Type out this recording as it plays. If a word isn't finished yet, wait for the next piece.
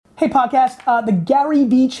Hey podcast, the Gary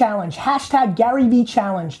V Challenge, hashtag Gary V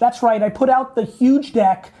Challenge. That's right, I put out the huge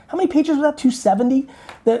deck. How many pages was that, 270?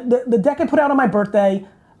 The deck I put out on my birthday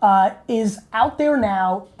is out there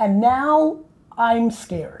now, and now I'm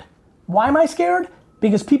scared. Why am I scared?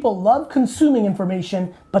 Because people love consuming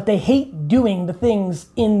information, but they hate doing the things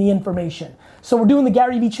in the information. So we're doing the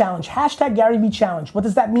Gary V Challenge, hashtag Gary V Challenge. What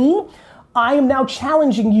does that mean? I am now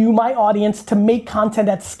challenging you, my audience, to make content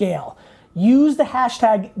at scale. Use the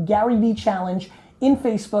hashtag GaryVee Challenge in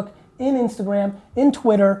Facebook, in Instagram, in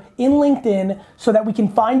Twitter, in LinkedIn, so that we can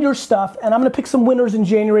find your stuff. And I'm gonna pick some winners in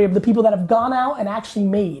January of the people that have gone out and actually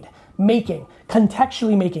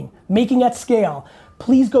contextually making at scale.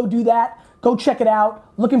 Please go do that. Go check it out.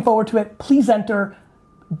 Looking forward to it. Please enter.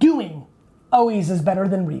 Doing always is better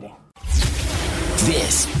than reading.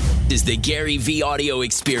 This is the Gary V audio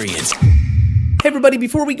experience. Hey everybody,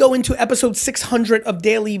 before we go into episode 600 of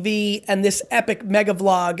Daily V and this epic mega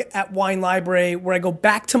vlog at Wine Library, where I go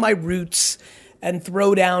back to my roots and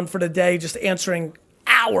throw down for the day, just answering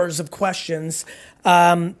hours of questions,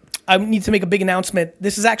 I need to make a big announcement.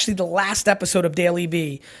 This is actually the last episode of Daily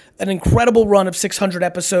V, an incredible run of 600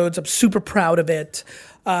 episodes. I'm super proud of it.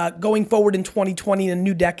 Going forward in 2020, a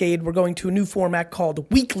new decade, we're going to a new format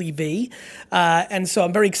called Weekly V. And so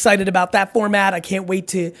I'm very excited about that format. I can't wait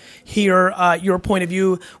to hear your point of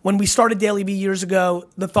view. When we started Daily V years ago,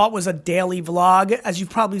 the thought was a daily vlog. As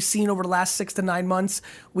you've probably seen over the last 6 to 9 months,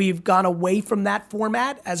 we've gone away from that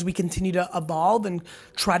format as we continue to evolve and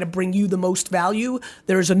try to bring you the most value.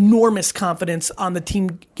 There is enormous confidence on the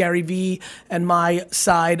team Gary V and my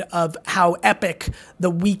side of how epic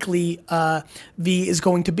the Weekly V is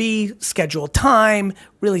going to be. Scheduled time,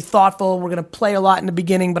 really thoughtful. We're going to play a lot in the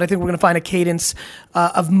beginning, but I think we're going to find a cadence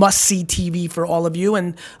of must-see TV for all of you.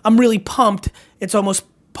 And I'm really pumped. It's almost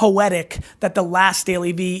poetic that the last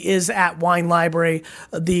Daily V is at Wine Library,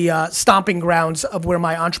 the stomping grounds of where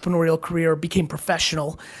my entrepreneurial career became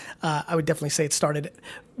professional. I would definitely say it started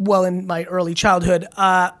well in my early childhood.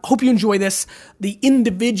 Hope you enjoy this. The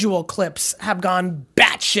individual clips have gone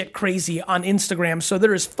batshit crazy on Instagram, so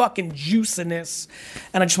there is fucking juice in this.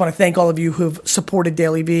 And I just want to thank all of you who've supported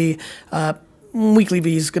Daily V. Weekly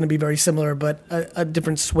V is going to be very similar, but a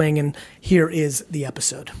different swing, and here is the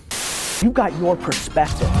episode. You got your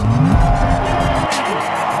perspective. I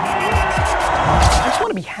just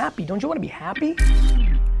want to be happy. Don't you want to be happy?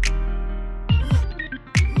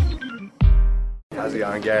 How's it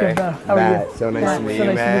going, Gary? Good, how are you? So nice to meet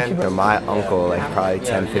you, man. So my uncle, like probably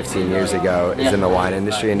 10, 15 years ago, is in the wine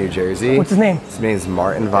industry in New Jersey. What's his name? His name's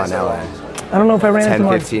Martin Von Ellen. I don't know if I ran into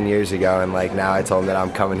 10, 15 years ago, and like now I told him that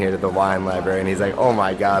I'm coming here to the wine library, and he's like, oh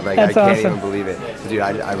my God, like That's I can't awesome. even believe it. Dude,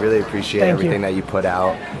 I really appreciate Thank everything you. that you put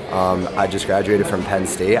out. I just graduated from Penn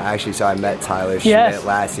State. I met Tyler Schmidt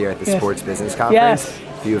last year at the Sports Business Conference.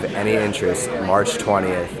 If you have any interest, March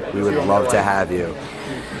 20th, we would love to have you.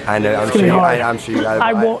 I know. I'm sure you guys.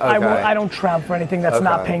 I don't travel for anything that's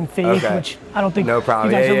not paying fee, which I don't think you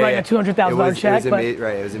guys are writing a $200,000 check.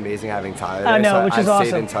 It was amazing having Tyler there. I know, which is awesome. I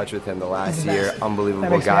stayed in touch with him the last year.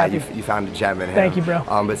 Unbelievable guy. You found a gem in him. Thank you, bro.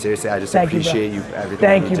 But seriously, I just appreciate you everything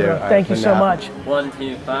Thank you you, do. bro. Thank you so much. 1,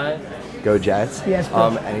 2, 5. Go Jets. Yes,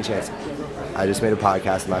 bro. Any chance? I just made a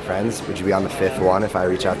podcast with my friends. Would you be on the 5th one if I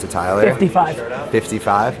reach out to Tyler? 55.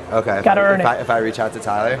 55? Okay. Gotta earn it. If I reach out to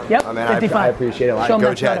Tyler? Yep, Oh, man, 55. I appreciate it a lot.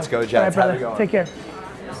 Go Jets, go Jets. All right, brother. Take care.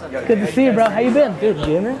 Good to see you, bro. How you been? Good,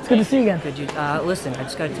 you man? It's good to see you again. Good, listen, I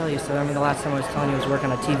just gotta tell you, so I remember the last time I was telling you I was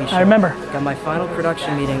working on a TV show. I remember. Got my final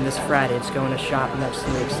production meeting this Friday. It's going to shop next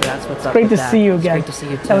week, so that's what's up Great with to that. see you It's again. great to see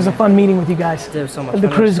you too. That was a fun meeting with you guys. It was so much The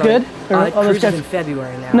fun. crew's good? The cruise is in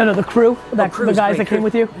February now. No, the crew? The Crew's guys great. that came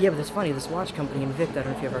with you? Yeah, but it's funny, this watch company in Vic, I don't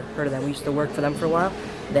know if you ever heard of them. We used to work for them for a while.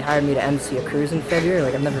 They hired me to MC a cruise in February.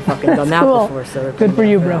 Like, I've never fucking done that cool. before. So good for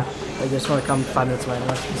you, bro. I just want to come 5 minutes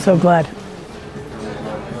later. So glad.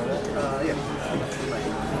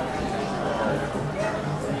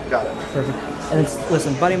 Got it. Perfect. And it's,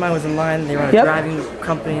 listen, buddy of mine was in line. They run a driving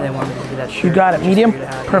company. They wanted me to do that shirt. You got it. Medium?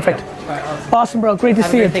 Perfect. Awesome, bro. Great to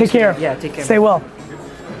see you. Take care. Yeah, take care. Stay well.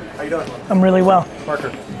 How you doing? I'm really well.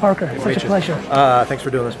 Parker. Such a pleasure. Thanks for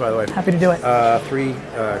doing this, by the way. Happy to do it. 3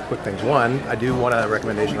 quick things. 1, I do want a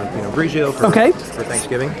recommendation on Pinot Grigio for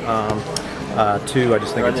Thanksgiving. 2, I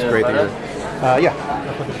just think it's great that you're... yeah.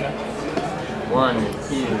 1,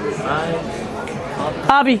 2, 5.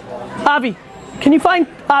 Avi, can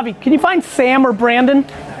you find Sam or Brandon?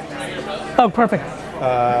 Oh, perfect.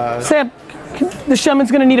 Sam, this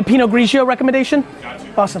gentleman's gonna need a Pinot Grigio recommendation.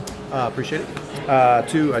 Awesome. Appreciate it.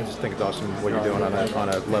 Two, I just think it's awesome what you're doing on a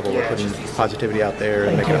level of putting positivity out there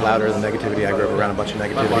and making it louder than negativity. I grew up around a bunch of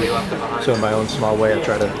negativity, so in my own small way, I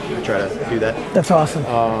try to do that. That's awesome.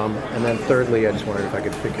 And then thirdly, I just wondered if I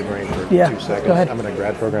could pick your brain for 2 seconds. Go ahead. I'm in a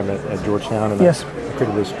grad program at Georgetown, and yes. I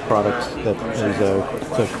created this product that is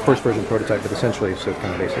it's a first version prototype, but essentially it's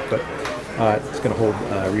kind of basic, but it's going to hold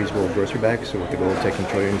reusable grocery bags, so with the goal of taking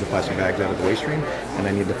trillions of plastic bags out of the waste stream, and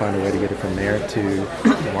I need to find a way to get it from there to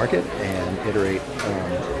the market and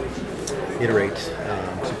iterate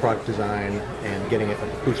some product design and getting it,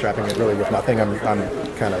 bootstrapping it really with nothing. There's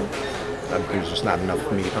just not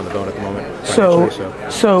enough meat on the bone at the moment.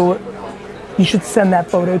 So you should send that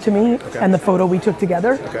photo to me and the photo we took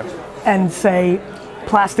together and say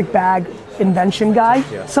plastic bag invention guy,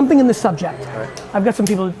 something in the subject. Right. I've got some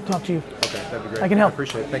people to talk to you. Okay, that'd be great. I can help. I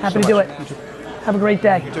appreciate it. Thank Happy you to so do much. it. Have a great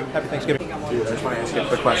day. You too. Happy Thanksgiving. Dude, I just want to ask you a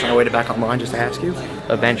quick question. I waited back online just to ask you.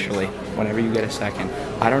 Eventually, whenever you get a second,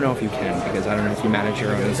 I don't know if you can, because I don't know if you manage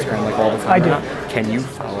your own Instagram like all the time. I do. Can you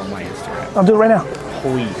follow my Instagram? I'll do it right now.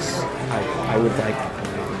 Please. I would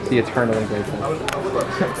be eternally grateful.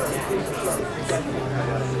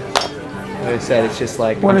 Like I said, it's just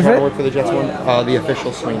like, what I'm is trying it? to work for the Jets one. The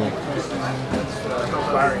official Sweeney.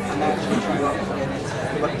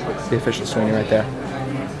 The official Sweeney right there.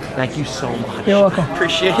 Thank you so much. You're welcome.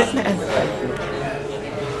 Appreciate it, man.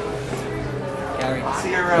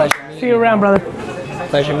 Gary, See you around, brother.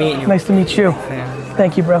 pleasure meeting you. Nice to meet you. Yeah.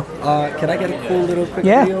 Thank you, bro. Can I get a cool little quick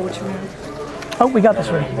Yeah. video with you, man? Oh, we got this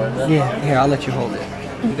ready. Yeah, here, I'll let you hold it.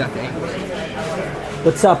 You got the angle.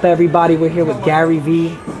 What's up, everybody? We're here with Gary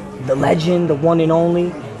V, the legend, the one and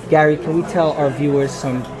only. Gary, can we tell our viewers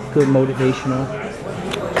some good motivational?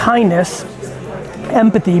 Kindness,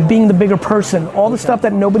 empathy, being the bigger person, all the stuff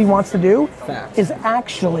that nobody wants to do Facts. is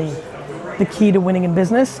actually the key to winning in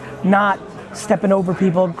business, not stepping over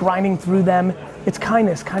people, grinding through them. It's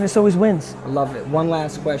kindness. Kindness always wins. I love it. One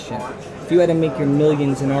last question. If you had to make your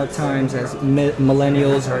millions in our times as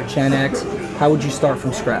millennials or Gen X, how would you start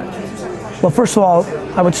from scratch? Well, first of all,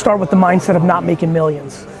 I would start with the mindset of not making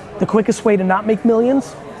millions. The quickest way to not make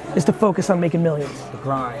millions is to focus on making millions. The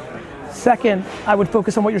grind. Second, I would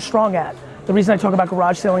focus on what you're strong at. The reason I talk about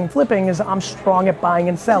garage selling and flipping is I'm strong at buying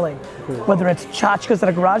and selling. Whether it's tchotchkes at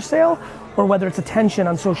a garage sale or whether it's attention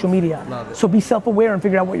on social media. Love it. So be self-aware and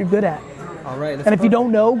figure out what you're good at. All right. And if you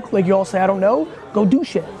don't know, like you all say, I don't know, go do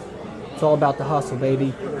shit. It's all about the hustle,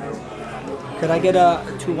 baby. Could I get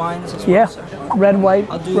 2 wines as well? Yeah, sir? red, white,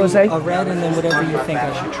 I'll do rosé. a red and then whatever you think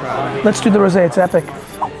I should try. Let's do the rosé, it's epic.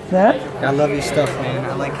 That? I love your stuff, man.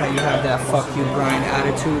 I like how you have that fuck you grind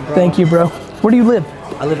attitude, bro. Thank you, bro. Where do you live?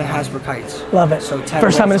 I live in Hasbrook Heights. Love it. So 10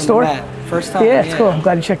 First time away in the from store? mat. First time. Yeah, it's cool. I'm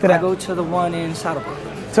glad you checked it I out. go to the one in Saddlebrook.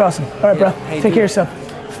 It's awesome. All right, bro. Hey, Take dude. care of yourself.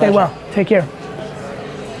 Stay Pleasure. well. Take care.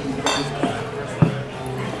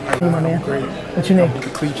 Hey, my man. Great. What's your name?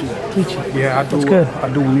 Cleachy. Cleachy. Yeah, I What's good? I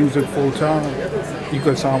do music full time. You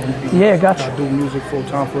could sound with me. Yeah, gotcha. I do music full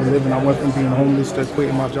time for a living. I went from being homeless to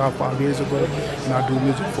quitting my job 5 years ago, and I do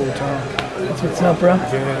music full time. That's what's up, bro.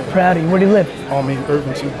 Yeah. Proud of you. Where do you live? I'm in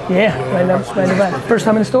Irvington. Yeah, right up, right about. First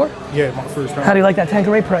time in the store? Yeah, my first time. How do you like that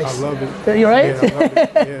Tanqueray price? I love it. You all right? Yeah, I love it.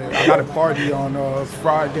 Yeah, I got a party on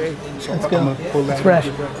Friday, so I'm gonna pull that. It's fresh.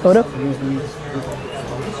 Photo?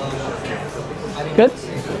 Good?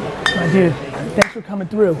 My dude, thanks for coming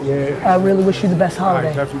through. Yeah. I really wish you the best holiday.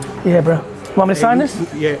 All right, definitely. Yeah, bro. Want me to sign this?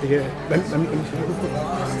 Yeah. Let me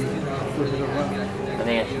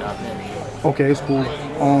Okay, it's cool.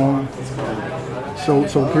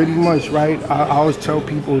 So pretty much, right? I always tell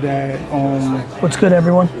people that What's good,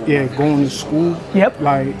 everyone? yeah, going to school. Yep.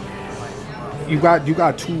 Like you got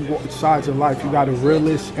 2 sides of life. You got a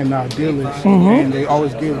realist and an idealist, and they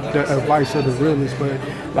always give the advice of the realist. But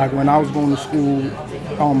like when I was going to school,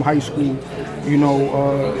 high school, you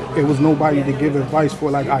know, it was nobody to give advice for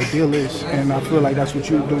like idealists, and I feel like that's what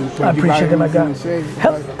you do. Like, I appreciate that, my guy.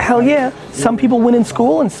 Hell yeah. Some people win in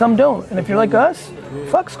school and some don't. And if you're like us,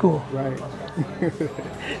 fuck school. Right.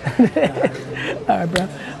 All right, bro.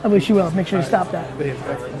 I wish you well. Make sure you stop that.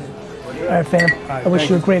 All right, fam. I wish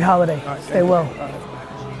you a great holiday. Stay well.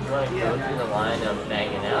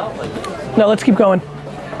 No, let's keep going.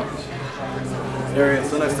 Gary,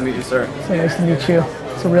 it's so nice to meet you, sir. So nice to meet you.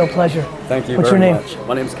 It's a real pleasure. Thank you What's very your name? much.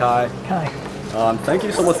 My name's Kai. Kai. Thank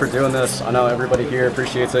you so much for doing this. I know everybody here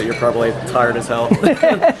appreciates it. You're probably tired as hell.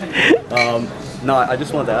 No, I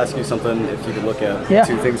just wanted to ask you something, if you could look at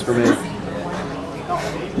 2 things for me.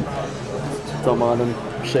 Don't mind, I'm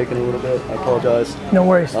shaking a little bit. I apologize. No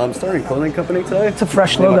worries. I'm starting a clothing company today. It's a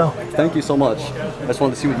fresh logo. Thank you so much. I just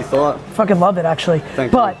wanted to see what you thought. Fucking love it, actually.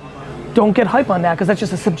 Thank but you. don't get hype on that because that's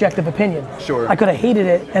just a subjective opinion. Sure. I could have hated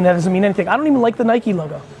it and that doesn't mean anything. I don't even like the Nike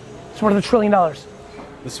logo. It's worth $1 trillion.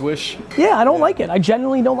 The swoosh? Yeah, I don't like it. I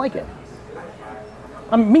genuinely don't like it.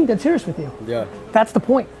 I'm being dead serious with you. Yeah. That's the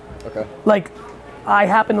point. Okay. Like, I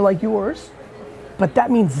happen to like yours, but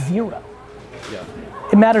that means 0. Yeah.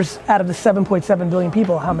 It matters out of the 7.7 billion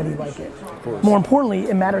people how many like it. Of course. More importantly,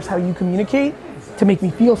 it matters how you communicate to make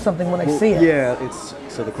me feel something when I see it. Yeah,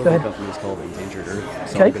 so the clothing company is called Endangered Earth.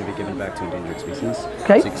 So I'm going to be giving back to endangered species.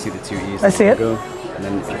 Okay. So you can see the 2 E's. I see it. Logo. And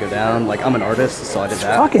then if you go down, like I'm an artist, so I did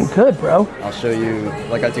that. Fucking good, bro. I'll show you,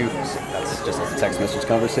 like I do, that's just a text message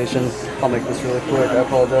conversation. I'll make this really quick, I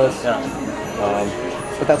apologize. Yeah.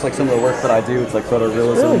 But that's like some of the work that I do. It's like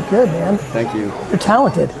photorealism. Really good, man. Thank you. You're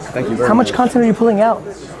talented. Thank you very much. How much content are you pulling out?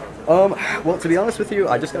 Well, to be honest with you,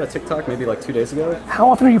 I just got a TikTok maybe like 2 days ago. How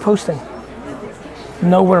often are you posting?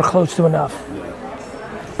 Nowhere close to enough.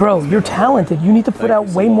 Bro, you're talented. You need to put out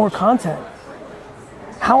way more content.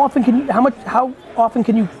 How often can you, how often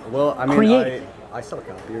can you create? I sell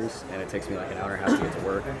copiers and it takes me like an hour and a half to get to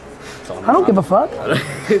work. So I don't give a fuck.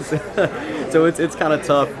 So it's kind of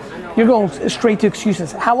tough. You're going straight to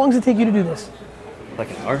excuses. How long does it take you to do this? Like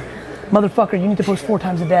an hour? Motherfucker, you need to post 4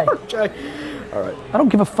 times a day. Okay. All right. I don't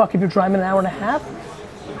give a fuck if you're driving an hour and a half.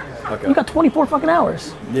 Okay. You got 24 fucking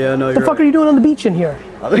hours. Yeah, no, What the fuck are you doing on the beach in here?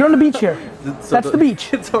 You're on the beach here. That's the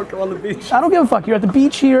beach. Don't go on the beach. I don't give a fuck. You're at the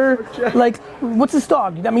beach here. Like, what's this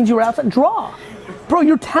dog? That means you were outside. Draw. Bro,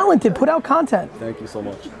 you're talented. Put out content. Thank you so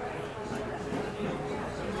much.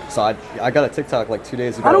 So I got a TikTok like 2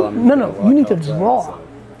 days ago. I don't, no, you need to draw. So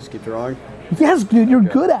just keep drawing? Yes, dude, you're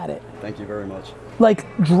good at it. Thank you very much. Like,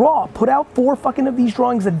 draw. Put out 4 fucking of these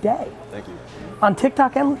drawings a day. Thank you. On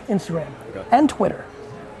TikTok and Instagram. And Twitter.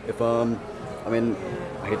 If, I mean,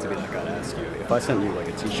 I hate to be that guy to ask you. If I sent you like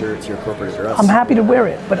a t-shirt to your corporate address. I'm happy to wear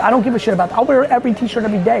it, but I don't give a shit about that. I'll wear every t-shirt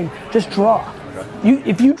every day. Just draw. Okay.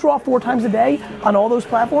 If you draw 4 times a day on all those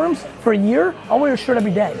platforms for a year, I'll wear a shirt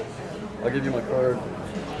every day. I'll give you my card.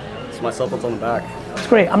 It's my cell phone's on the back. It's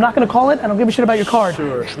great. I'm not going to call it. I don't give a shit about your card.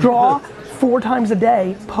 Sure. Draw 4 times a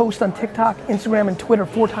day, post on TikTok, Instagram, and Twitter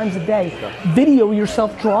 4 times a day. Okay. Video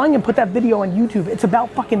yourself drawing and put that video on YouTube. It's about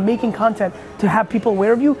fucking making content to have people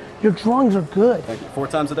aware of you. Your drawings are good. Thank you. 4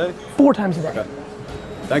 times a day? 4 times a day. Okay.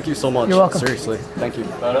 Thank you so much. You're welcome. Seriously. Thank you.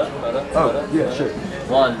 Oh, yeah, sure.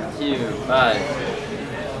 1, 2, 5.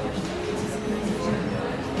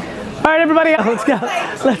 All right, everybody, let's go.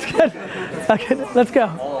 Let's go.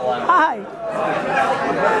 Hi.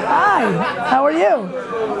 Hi. How are you?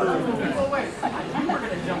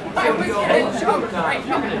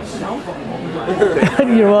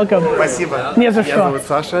 You're welcome. Спасибо. Не за что. Меня зовут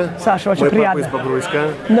Саша. Саша, очень Мой приятно. папа из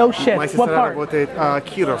Бобруйска. No shit. Моя What сестра part? работает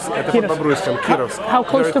Кировск. Это под Бобруйском. Кировск. How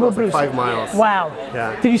close Very to close, Bobruйsk? 5 miles. Wow.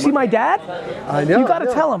 Yeah. Did you see my dad? I know. You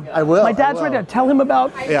gotta tell him. I will. My dad's right there. Tell him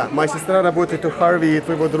about Yeah. Моя сестра работает у Харви и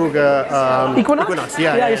твоего друга Equinox.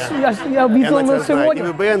 Я видел его тебя знаю. И сегодня.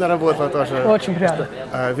 в ВБ она работала тоже. Очень приятно.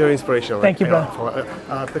 Very inspirational. Thank you, bro.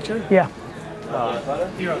 Picture? Yeah.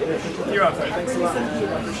 You're up. Thanks a lot.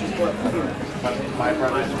 My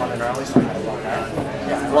brother's running early, so I had to walk out.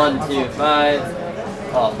 1, 2, 5.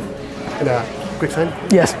 Off. And quick sign?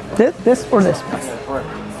 Yes. This or this?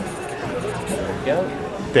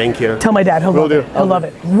 Thank you. Tell my dad. He'll love it. He'll love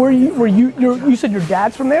it. You said your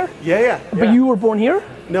dad's from there? Yeah. But you were born here?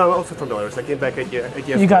 No, I'm also from Belarus. I came back at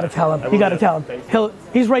You gotta tell him. You gotta tell him.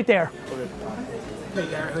 He's right there. Hey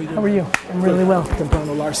Gary, how you doing? How are you? I'm really well.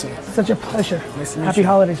 Campano Larson. Such a pleasure. Nice to meet Happy you.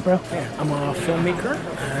 holidays, bro. Yeah, I'm a filmmaker.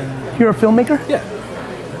 And You're a filmmaker? Yeah.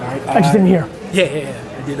 I just didn't hear. Yeah.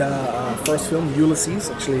 I did a first film, Ulysses.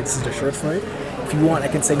 Actually, this is the short for it. If you want, I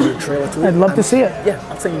can send you a trailer to it. I'd love to see it. Yeah,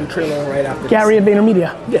 I'll send you a trailer right after Gary at this.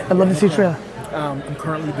 VaynerMedia. Yeah. I'd love to see a trailer. I'm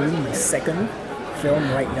currently doing my second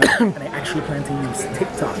film right now, and I actually plan to use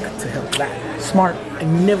TikTok to help that. Smart. I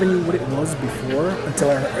never knew what it was before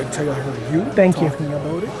until I heard you talking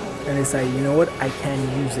about it. And it's like, you know what? I can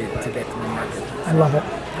use it to get to the market. I love it.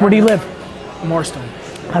 Where do you live? Marston.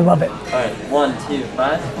 I love it. All right, 1, 2,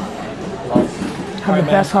 5. Have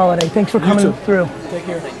the best holiday. Thanks for coming through. Take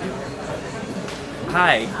care.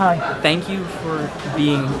 Hi. Hi. Thank you for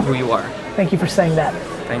being who you are. Thank you for saying that.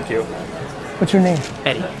 Thank you. What's your name?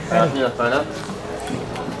 Eddie. Yeah, find out.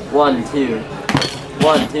 1, 2.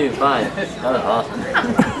 1, 2, 5. That was awesome.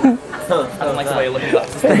 I don't like the way you look at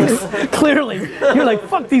glasses. Thanks. Clearly. You're like,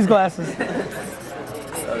 fuck these glasses.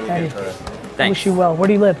 Eddie, I wish you well. Where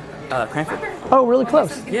do you live? Cranford. Oh, really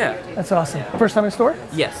close. Yeah. That's awesome. First time in store?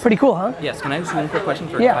 Yes. Pretty cool, huh? Yes. Can I ask you one quick question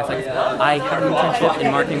for Yeah. 5 seconds? I have an internship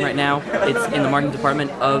in marketing right now. It's in the marketing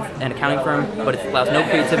department of an accounting firm, but it allows no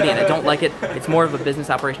creativity, and I don't like it. It's more of a business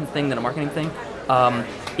operations thing than a marketing thing.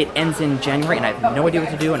 It ends in January, and I have no idea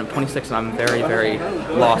what to do, and I'm 26, and I'm very, very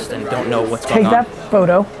lost and don't know what's going on. Take that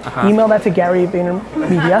photo, email that to Gary at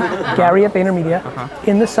VaynerMedia, Gary at VaynerMedia.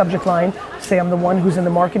 In the subject line, say I'm the one who's in the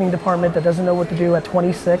marketing department that doesn't know what to do at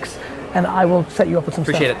 26, and I will set you up with some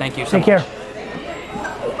Appreciate stuff. it. Thank you so much. Take care.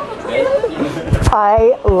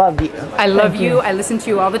 I love you. I love you. I listen to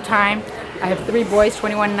you all the time. I have 3 boys,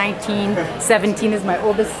 21, 19, 17 is my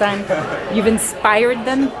oldest son. You've inspired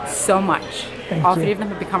them so much. All 3 of them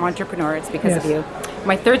have become entrepreneurs because of you.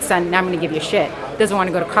 My 3rd son, now I'm going to give you shit, doesn't want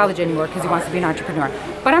to go to college anymore because he wants to be an entrepreneur.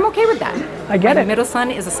 But I'm okay with that. I get it. My middle son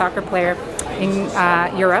is a soccer player in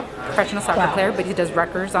Europe, professional soccer player, but he does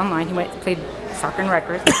Rutgers online. He played soccer in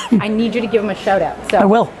Rutgers. I need you to give him a shout out. So I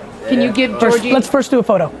will. Can you give Georgie? Let's first do a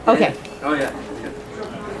photo. Okay. Oh, yeah.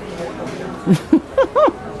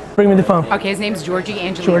 Bring me the phone. Okay, his name's Georgie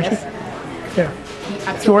Angelides. Georgie. Here.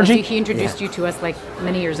 Georgie? He introduced you to us like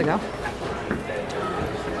many years ago.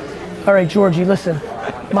 All right, Georgie, listen.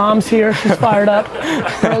 Mom's here. She's fired up.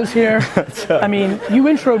 Bro's here. I mean, you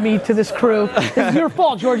introed me to this crew. This is your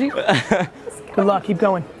fault, Georgie. Good luck. Keep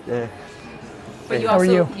going. Yeah. But you How are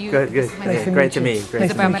also, you? Good. Nice Great to meet you.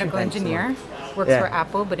 He's a biomedical engineer. Works for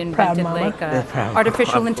Apple, but invented like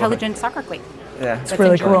artificial intelligence soccer cleat. Yeah, it's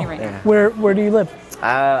really cool. Right now. Where do you live?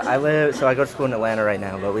 I go to school in Atlanta right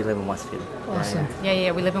now, but we live in Westfield. Awesome.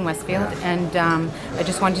 Yeah, we live in Westfield, and I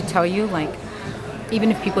just wanted to tell you, like, even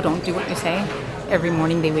if people don't do what you say, every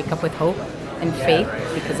morning they wake up with hope and faith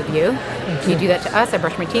because of you. You do that to us. I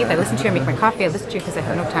brush my teeth, I listen to you, I make my coffee, I listen to you because I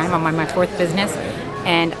have no time. I'm on my 4th business,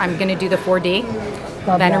 and I'm going to do the 4D.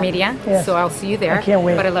 VaynerMedia, so I'll see you there. I can't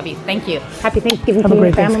wait. But I love you. Thank you. Happy Thanksgiving Have to a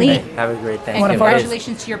your great family. Have a great And Thanksgiving.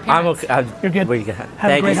 congratulations to your parents. You're good.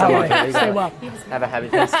 Have a great holiday. Stay well. Have a happy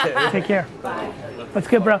Thanksgiving. Take care. What's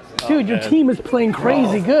good, bro? Dude, your team is playing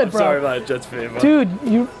crazy good, bro. Sorry about Jets fan, bro. Dude,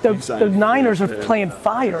 the Niners are playing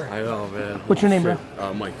fire. I know, man. What's your name, bro?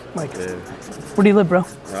 Mike. Mike. Yeah. Where do you live, bro?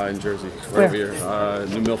 In Jersey. Where? Right over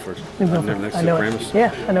here. New Milford. New Milford. Next I to know it. Kramer's.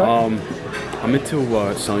 Yeah, I know it. I'm into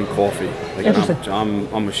selling coffee. Like, Interesting.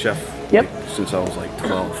 I'm a chef. Yep. Like, since I was like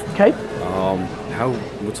 12. Okay.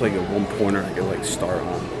 What's like a one pointer I could like start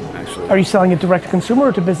on? Actually. Are you selling it direct to consumer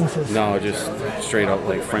or to businesses? No, just straight up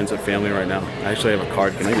like friends and family right now. I actually have a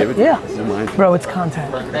card. Can I give it? Yeah. No mind. Bro, it's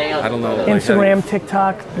content. I don't know. Instagram,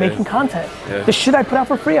 TikTok, making content. Yeah. The shit I put out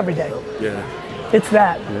for free every day. Yeah. It's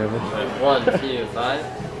that. Yeah. 1, 2, 5.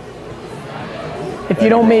 If you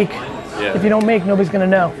don't make, nobody's gonna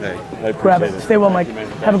know. Hey, I Grab it. Stay well, Mike.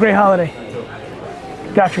 Have a great holiday.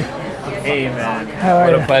 Got you. Hey, man. How are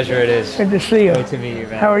what you? a pleasure it is. Good to see you. Good to meet you,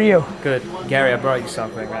 man. How are you? Good. Gary, I brought you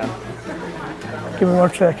something, man. Give me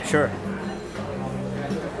 1 sec. Sure.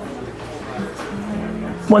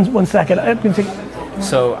 One second.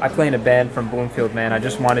 So I play in a band from Bloomfield, man. I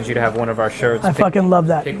just wanted you to have one of our shirts. I fucking love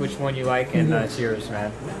that. Pick which one you like, and it's yours,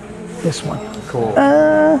 man. This one. Cool.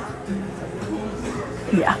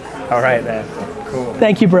 Yeah. All right, man. Cool.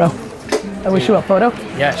 Thank you, bro. I wish you a photo.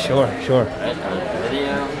 Yeah, sure. Video.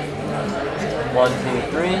 1, 2,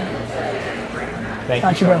 3. Thank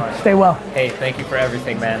Got you you, so bro. much. Stay well. Hey, thank you for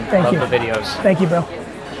everything, man. Thank you. Love the videos. Thank you, bro.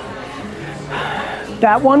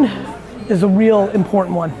 That one is a real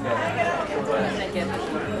important one. I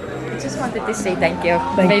just wanted to say thank you.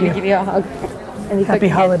 Thank Maybe you. give you a hug. And Happy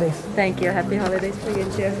holidays. Thank you. Happy holidays for you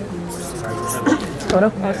too. Photo?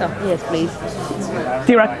 Awesome. Yes, please.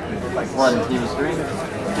 D-Rock. 1, 2, 3.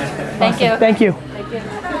 Thank you. Thank you. Thank you.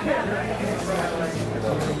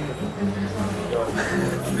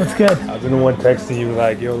 What's good? I've been the one texting you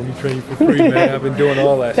like, yo, let me train you for free, man. I've been doing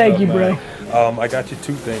all that Thank stuff, you, man. bro. I got you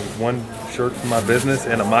 2 things. One shirt for my business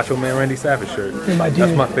and a Macho Man Randy Savage shirt. You're my dude.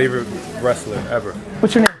 That's my favorite wrestler ever.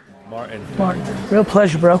 What's your name? Martin. Martin. Real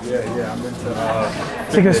pleasure, bro. Yeah, I'm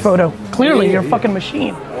into Take this photo. Clearly, you're a fucking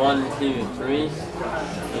machine. 1, 2, 3.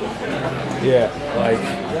 Yeah, like,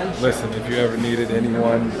 listen, if you ever needed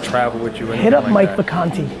anyone to travel with you, Hit up like Mike that.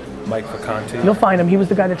 Vacanti. Mike Vacanti. You'll find him. He was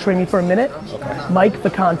the guy that trained me for a minute. Okay. Mike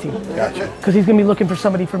Vacanti. Gotcha. Because he's going to be looking for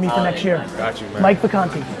somebody for me for next year. Got you, man. Mike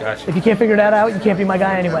Vacanti. Gotcha. If you can't figure that out, you can't be my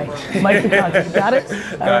guy anyway. Mike Vacanti. Got it?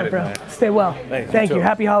 All right, bro. man. Stay well. Thank you. too.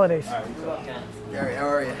 Happy holidays. Gary, how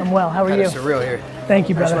are you? I'm well. How are Kinda you? surreal here. Thank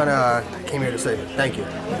you, brother. I just came here to say thank you.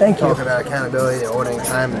 Thank you. Talking about accountability and ordering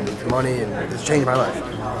time and money, and it's changed my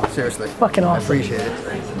life. Seriously. Fucking awesome. I appreciate it.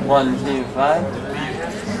 1, 2,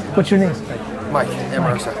 5. What's your name? Mike,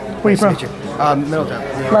 Amarosa. Where you from? Nice to meet you.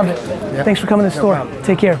 Middletown. Love it. Yeah. Thanks for coming to the No store. problem.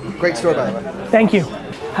 Take care. Great store, by the way. Thank you.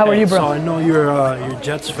 How are you, bro? So I know you're a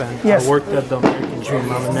Jets fan. Yes. I worked at the American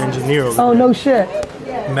Dream. I'm an engineer. Over Oh, no shit.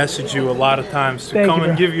 Message you a lot of times to Thank come you,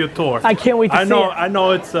 and bro. give you a tour. I can't wait to see it. I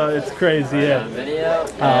know it's crazy. Yeah. Video.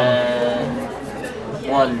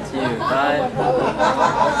 1, 2,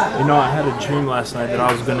 5. You know, I had a dream last night that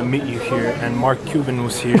I was going to meet you here, and Mark Cuban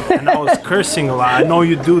was here, and I was cursing a lot. I know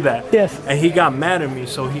you do that. Yes. And he got mad at me,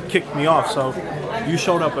 so he kicked me off. So you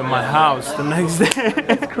showed up at my house the next day.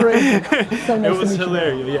 That's crazy. So nice It was to meet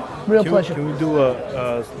hilarious. you. Yeah. Real pleasure. Can we do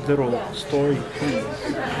a little story, please?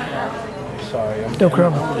 Sorry, I'm No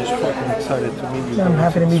problem. just fucking excited to meet you. I'm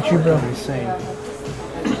happy to meet you, bro. Insane.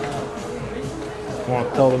 I want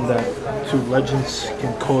to tell them that two legends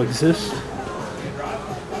can coexist. There's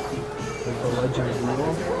a legend in the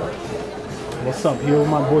world. What's up? Here with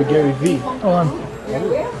my boy Gary V. Hold on.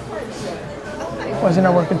 Why is it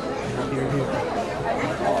not working? Here.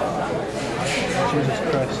 Jesus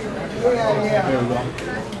Christ. There we go.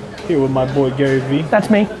 Here with my boy Gary V. That's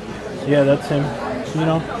me. Yeah, that's him. You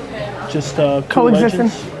know, just coexisting.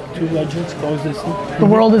 Two legends coexisting. The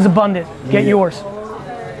world is abundant. Get yours.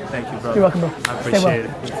 Thank you, bro. You're welcome, bro. I appreciate it.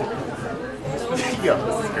 Yo,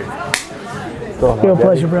 this is crazy. Real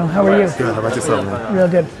pleasure, bro. How are you? Good. How about yourself, man? Real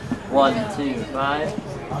good. 1, 2, 5.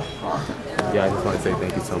 Yeah, I just want to say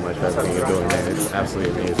thank you so much for everything you're doing, man. It's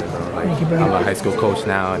absolutely amazing, bro. Like, Thank you, bro. I'm a high school coach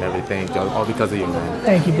now and everything, all because of you, man.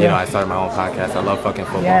 Thank you, bro. You know, I started my own podcast. I love fucking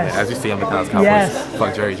football, Yes. man. As you see, I'm a Dallas Cowboys. Yes.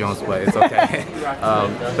 Fuck Jerry Jones, but it's okay.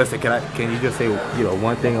 Listen, can you just say,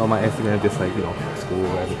 one thing on my Instagram, just like, school,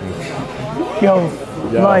 everything? Yo,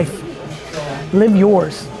 life. Live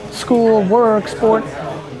yours. School, work, sport.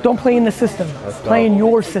 Don't play in the system. Play in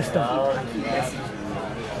your system.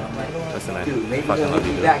 Listen, man. Fucking love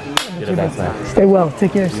you, dude. You're the best, man. Stay well.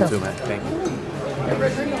 Take care of You yourself. too, man. Thank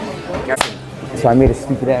you. So I made a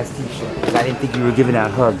stupid ass t-shirt because I didn't think you were giving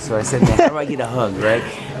out hugs. So I said, man, how do I get a hug, right?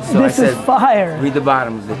 So This I is said, fire. read the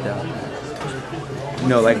bottom of it though. You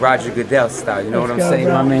know, like Roger Goodell style. You know Let's what I'm go, saying,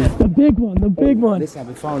 bro. my man? The big one. The big one. Listen, I've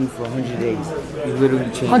been following you for 100 days. You literally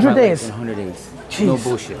changed 100 my days? life in 100 days. Jeez. No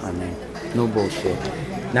bullshit, my man. No bullshit.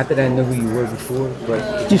 Not that I know who you were before,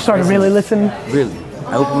 but You started really listening? Really.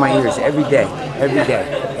 I open my ears every day,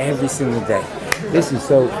 every single day. Listen,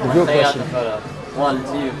 so the real question. 1,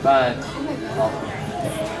 2, 5.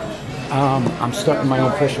 I'm starting my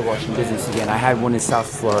own pressure washing business again. I had one in South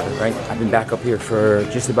Florida, right? I've been back up here for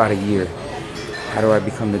just about a year. How do I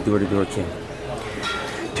become the door-to-door king?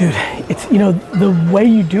 Dude, it's, the way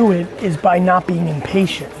you do it is by not being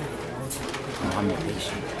impatient. Oh, I'm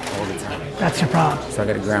impatient all the time. That's your problem. So I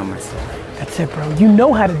gotta ground myself. That's it, bro. You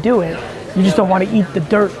know how to do it. You just don't want to eat the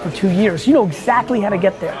dirt for 2 years. You know exactly how to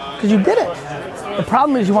get there because you did it. The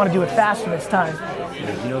problem is you want to do it faster this time.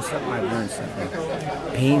 Yeah, you know something? I've learned something.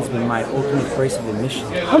 Pain's been my ultimate price of admission.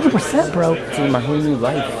 100%, bro. It's in my whole new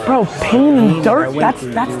life. Bro, pain and that I dirt, went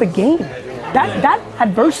through, that's dude. the game. That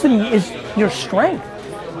adversity is your strength.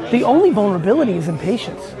 The only vulnerability is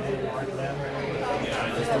impatience. I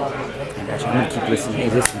got you. I'm gonna keep listening. Hey,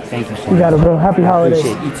 listen, thank you so much. You got it, bro. Happy holidays.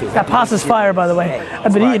 Appreciate it. You too. That pasta's fire, by the way. Hey,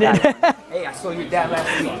 I've been eating it. Hey, I saw your dad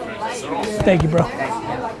last week. Thank you, bro.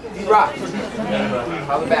 You rock.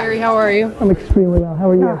 Gary, how are you? I'm extremely well. How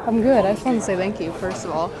are you? I'm good. I just want to say thank you, first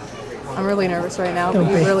of all. I'm really nervous right now, Don't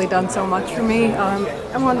but you've be. really done so much for me.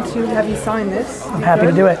 I wanted to have you sign this. I'm happy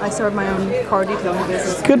to do it. I started my own car detailing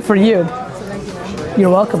business. Good for you. You're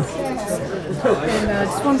welcome. And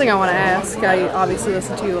just one thing I want to ask. I obviously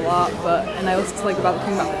listen to you a lot, and I listen to about the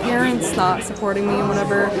thing about the parents not supporting me and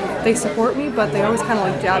whatever. They support me, but they always kind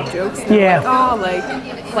of jab jokes. And Yeah.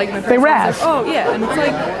 like my They friends razz. oh yeah, and it's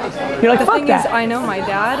like You're like, the fuck thing that. is, I know my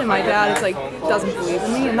dad, and my dad is doesn't believe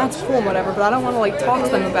in me, and that's cool and whatever. But I don't want to talk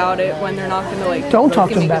to them about it when they're not going to Don't talk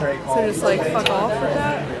to give them me about good- So just fuck off with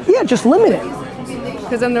that. Yeah, just limit it.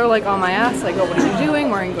 Because then they're on my ass, oh, what are you doing?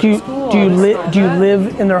 Where are you Do going you to school? do you all this and all do you that.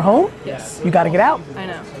 live in their home? Yes. You got to get out. I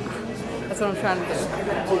know. That's what I'm trying to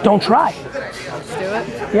do. Don't try. Just do it.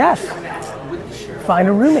 Yes. Find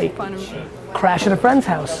a roommate. Find them. Crash at a friend's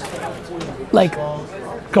house.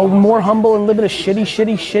 Go more humble and live in a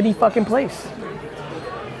shitty fucking place.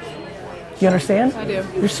 You understand? I do.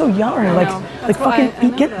 You're so young. I know. That's why I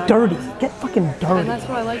know Get that. dirty. Get fucking dirty. And that's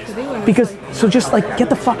what I like to do. And Because so just get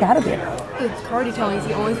the fuck out of there. the car detailing is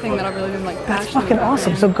the only thing that I've really been That's passionate fucking about.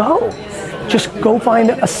 awesome. So go. Just go find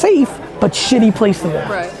a safe but shitty place to live.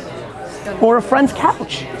 Right. Or a friend's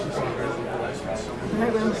couch.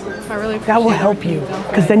 I really appreciate That will help you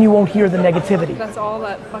because then you won't hear the negativity. That's all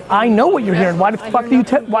that fucking. I know what you're hearing. Why the I fuck hear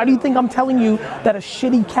do you why do you think I'm telling you that a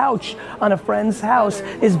shitty couch on a friend's house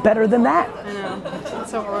is better than that? I know.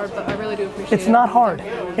 It's so hard, but I really do appreciate it. It's not hard.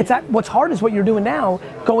 What's hard is what you're doing now,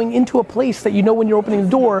 going into a place that you know when you're opening the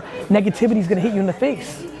door, negativity is going to hit you in the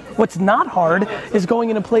face. What's not hard is going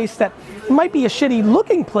in a place that might be a shitty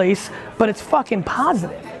looking place, but it's fucking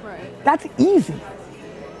positive. Right. That's easy.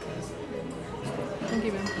 Thank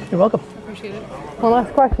you, man. You're welcome. I appreciate it. One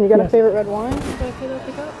last question. You got a favorite red wine?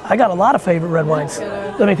 I got a lot of favorite red wines.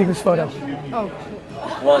 Let me take this photo. Oh.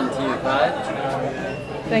 1, 2,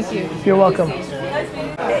 5. Thank you. You're welcome.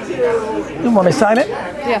 You want me to sign it?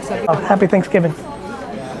 Yes. Oh, happy Thanksgiving.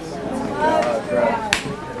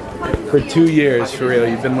 For 2 years, for real,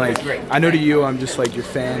 you've been like, I know to you, I'm just like your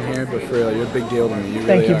fan here, but for real, you're a big deal to me. You really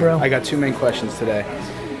Thank you, are. bro. I got 2 main questions today.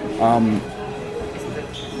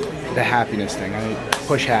 The happiness thing. I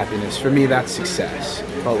push happiness. For me, that's success.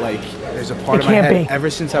 But like, there's a part of my head ever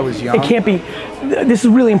since I was young. It can't be. This is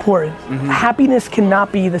really important. Happiness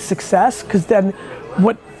cannot be the success, because then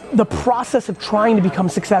the process of trying to become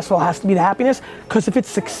successful has to be the happiness. Because if it's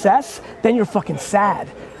success, then you're fucking sad.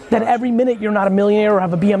 Then every minute you're not a millionaire or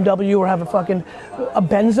have a BMW or have a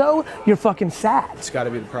Benzo, you're fucking sad. It's got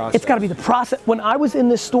to be the process. It's got to be the process. When I was in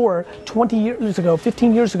this store 20 years ago,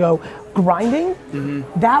 15 years ago, grinding,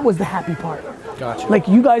 that was the happy part. Gotcha. Like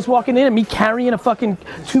you guys walking in and me carrying a fucking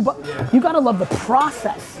you gotta love the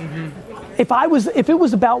process. If it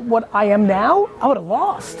was about what I am now, I would have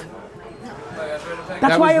lost.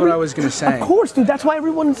 That's what I was gonna say. Of course, dude. That's why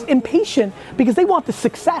everyone's impatient, because they want the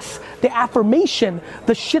success, the affirmation,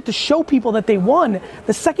 the shit to show people that they won.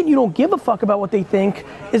 The second you don't give a fuck about what they think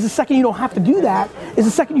is the second you don't have to do that, is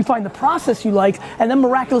the second you find the process you like, and then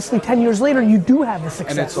miraculously 10 years later you do have the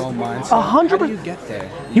success. And it's all mindset. 100%. How do you get there?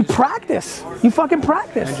 You practice. You fucking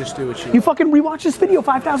practice. And just do what you You fucking rewatch this video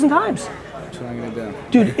 5,000 times. That's what I'm gonna do.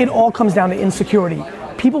 Dude, it all comes down to insecurity.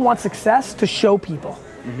 People want success to show people.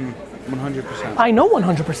 100%. I know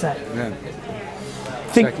 100%.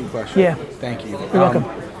 Yeah. Second question. Yeah. Thank you. You're welcome.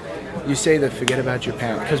 You say that forget about your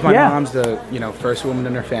parents, because my mom's the first woman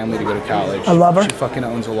in her family to go to college. I love her. She fucking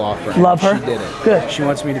owns a law firm. Love her. She did it. Good. She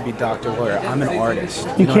wants me to be doctor, lawyer. I'm an artist.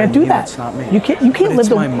 You know can't what I do mean? that. That's not me. You can't But live it's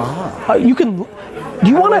the my mom. you can. Do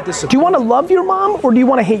you want to love your mom, or do you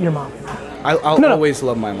want to hate your mom? I'll always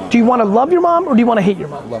love my mom. Do you want to love your mom, or do you want to hate your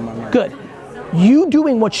mom? Love my mom. Good. You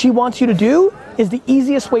doing what she wants you to do is the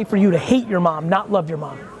easiest way for you to hate your mom, not love your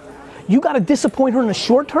mom. You got to disappoint her in the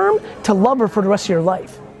short term to love her for the rest of your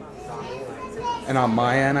life. And on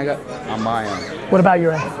my end, What about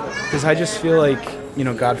your end? Because I just feel like,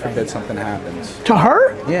 God forbid something happens. To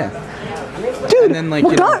her? Yeah. Dude, and then, like,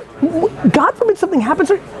 God forbid something happens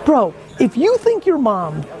to her. Bro, if you think your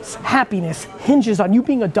mom's happiness hinges on you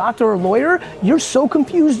being a doctor or a lawyer, you're so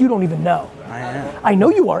confused you don't even know. I am. I know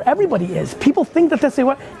you are. Everybody is. People think that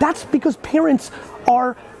that's because parents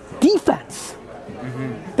are defense.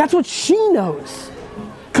 That's what she knows.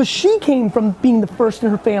 Because she came from being the first in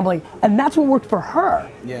her family, and that's what worked for her.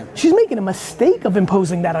 Yeah. She's making a mistake of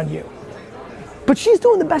imposing that on you. But she's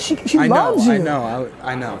doing the best she loves you.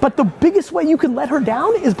 I know. But the biggest way you can let her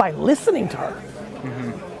down is by listening to her.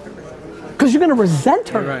 Because you're gonna resent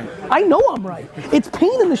her. You're right. I know I'm right. It's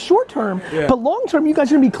pain in the short term, Yeah. but long term you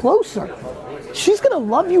guys are gonna be closer. She's gonna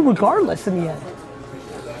love you regardless in the end.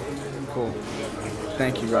 Cool.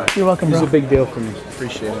 Thank you, Rod. You're welcome, This bro. is a big deal for me.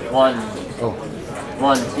 Appreciate it. 1, Oh.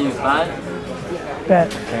 1, 2, 5. Bet.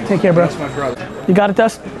 Take care, bro. That's my brother. You got it,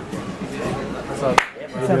 Dust? What's up?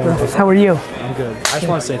 What's up, bro? How are you? I'm good. I just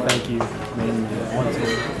want to say thank you. I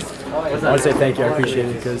want to say thank you. I appreciate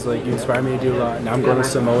it because you inspire me to do a lot. Now I'm going to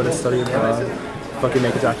Samoa to study abroad. Fucking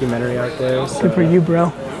make a documentary out there. So Good for you,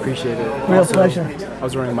 bro. Appreciate it. Real Also, pleasure. I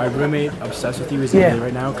was wondering, my roommate, obsessed with you, is Yeah. here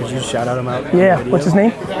right now. Could you shout out him out? in Yeah. the video? What's his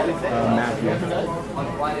name? Matthew.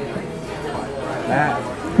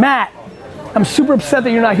 Matt. I'm super upset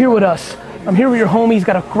that you're not here with us. I'm here with your homie. He's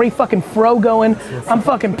got a great fucking fro going. I'm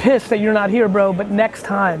fucking pissed that you're not here, bro. But next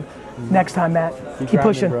time, Matt. Keep trying,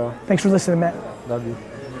 pushing. bro. Thanks for listening, Matt. Love you.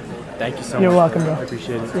 Thank you so much. You're welcome, bro. I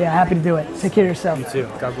appreciate it. Yeah, happy to do it. Take care of yourself. You too.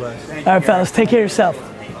 God bless. All right, fellas, take care of yourself.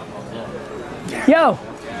 Yo.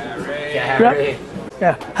 You're up?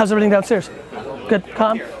 Yeah. How's everything downstairs? Good.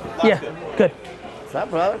 Calm? Yeah. Good. What's up,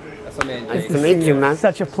 brother? Nice to meet you, man.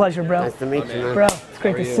 Such a pleasure, bro. Nice to meet you, man. Bro, it's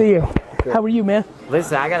great to see you. How are you, man?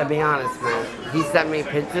 Listen, I gotta be honest, man. He sent me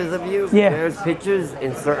pictures of you. Yeah. There's pictures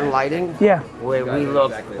in certain lighting. Yeah. Where we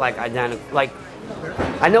look like identical. Like,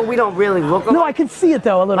 I know we don't really look alike. No, I can see it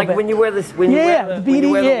though a little like bit. when you wear this, when you Yeah, wear the when you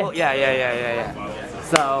beanie, wear yeah. Yeah.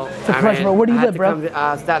 So, It's a pleasure, bro. Where do you I had live, to bro? come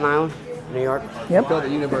to, Staten Island, New York. Yep. I felt the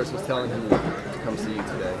universe was telling him to come see you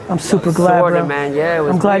today. I'm super glad, Sorta, bro. man. Yeah, it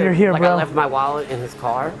was I'm glad weird. you're here, like, bro. I left my wallet in his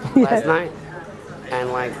car last night,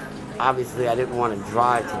 and obviously I didn't want to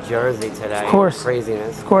drive to Jersey today. Of course.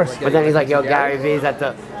 Craziness. Of course. But then he's like, yo, Gary V's at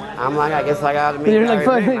the... I'm like, I guess I gotta meet You're Gary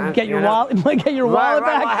like, V, man. get your You know? wallet, get your Right, wallet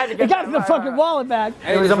right, back. I had to You get got that, the right, fucking wallet back.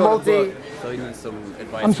 It was a multi... So he needs some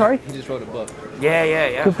advice. I'm sorry? He just wrote a book.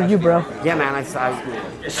 Yeah. Good for you, bro. Yeah, man.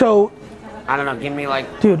 I So, I don't know, give me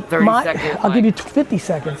like Dude, 30 seconds. I'll give you 50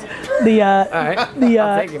 seconds. The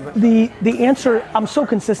answer, I'm so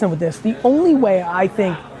consistent with this. The only way I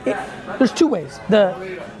think, there's two ways.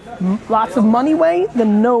 The lots of money way, the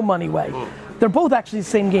no money way. They're both actually the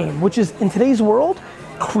same game, which is in today's world,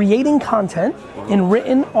 creating content in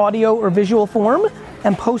written, audio, or visual form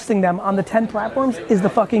and posting them on the 10 platforms is the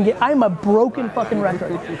fucking game. I'm a broken fucking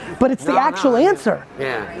record. But it's the actual answer.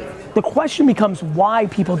 Yeah. The question becomes why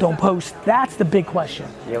people don't post. That's the big question.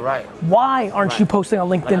 You're right. Why aren't you posting on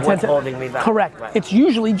LinkedIn? Like what's holding me back? Correct. Right. It's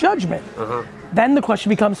usually judgment. Then the question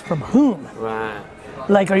becomes from whom? Right.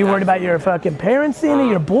 Like, are you worried about your fucking parents seeing it,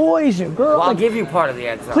 your boys, your girl? Well, I'll like, give you part of the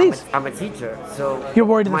answer. Please. I'm a teacher, so you're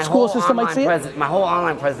worried that the school system might see it? My whole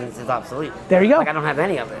online presence is obsolete. There you go. Like, I don't have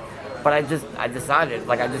any of it. But I decided,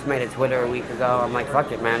 like I just made a Twitter a week ago. I'm like,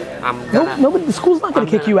 fuck it, man. Nobody, the school's not gonna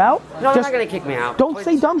kick you out. No, they're not gonna kick me out. Don't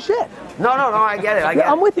say dumb shit. No, I get it. I get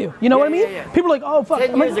I'm with you. You know what I mean? Yeah. People are like, oh fuck.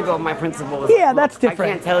 10 years ago, my principal was Yeah, like, that's different.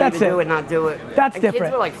 I can't tell That's you to do it. it, not do it. That's and different.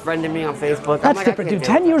 Kids were like friending me on Facebook. That's different, dude.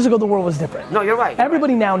 10 years ago, the world was different. No, you're right.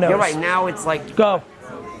 Everybody now knows. You're right. Now it's like. Go.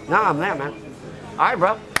 No, I'm there, man. All right,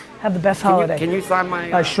 bro. Have the best holiday. Can you sign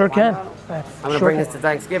my? I sure can. I'm gonna bring this to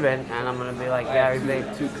Thanksgiving, and I'm gonna be like, Gary, babe.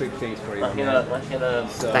 Two quick things for you.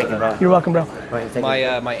 Thank you, bro. You're welcome, bro. My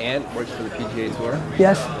aunt works for the PGA Tour.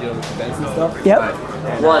 Yes. Dealing with events and stuff. Yep.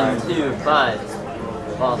 And, 1, 2, 5.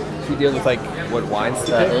 She deals with like what wines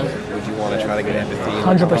to pick. Would you want to try to get empathy?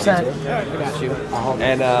 100%. I got you.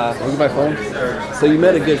 And look at my phone. So you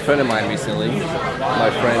met a good friend of mine recently.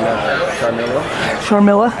 My friend Sharmila.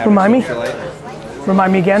 Sharmila, remind me.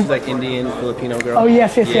 Remind me again. She's like Indian, Filipino girl. Oh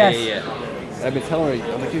yes. Yeah. I've been telling her,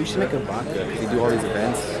 I'm like, dude, you should make a vodka because you do all these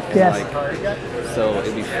events. And Yes. like, so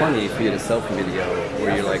it'd be funny if you did a selfie video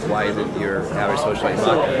where you're like, why isn't your average socialite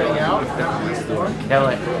vodka?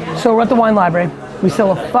 So we're at the wine library. We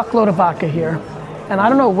sell a fuckload of vodka here. And I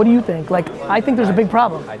don't know, what do you think? Like, I think there's a big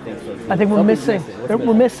problem. I think so too. I think we're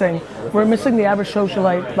missing the average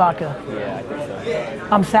socialite vodka. Yeah, I think so.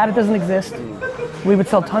 I'm sad it doesn't exist. We would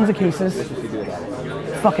sell tons of cases.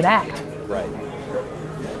 Fucking act. Right.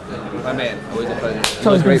 My man, always a pleasure. It's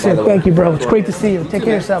always good to see you. Thank you, bro. It's great to see you. Take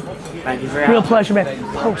care of yourself. Thank you for Real pleasure, man.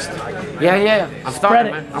 Post. Yeah. I'm Spread starting,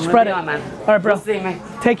 it. man. I'm Spread it. on, man. All right, bro. You'll see me.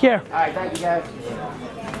 Take care. All right, thank you, guys.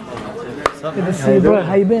 Good to see you, bro.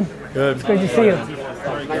 How you been? Good. It's great to see you.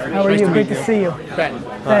 How are you? Great to see you. Ben.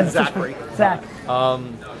 Zachary. Zach.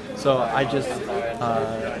 So I just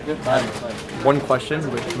have one question.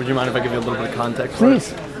 Would you mind if I give you a little bit of context?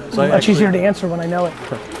 Please. So Much easier to answer when I know it.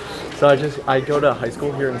 So I go to high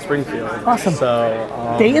school here in Springfield. Awesome.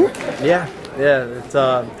 So Dayton? Yeah. It's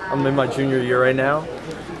I'm in my junior year right now,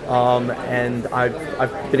 and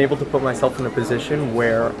I've been able to put myself in a position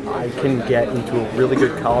where I can get into a really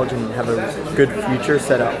good college and have a good future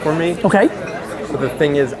set up for me. Okay. But the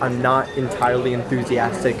thing is, I'm not entirely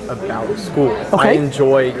enthusiastic about school. Okay. I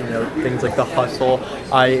enjoy, things like the hustle.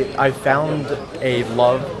 I found a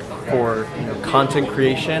love for content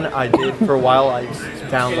creation. I did for a while. I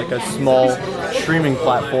found like a small streaming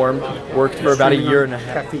platform. Worked for about a year and a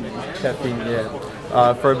half. Caffeine,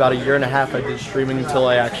 yeah. For about a year and a half, I did streaming until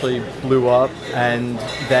I actually blew up, and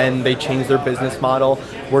then they changed their business model.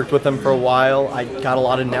 Worked with them for a while. I got a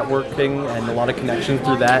lot of networking and a lot of connections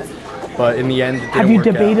through that. But in the end, it didn't Have you work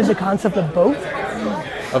debated out. the concept of both?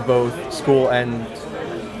 Of both school and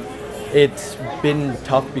it's been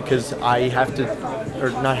tough because I have to, or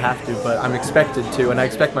not have to, but I'm expected to, and I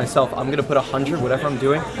expect myself. I'm gonna put 100, whatever I'm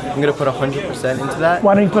doing. I'm gonna put 100% into that.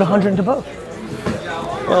 Why don't you put 100 into both?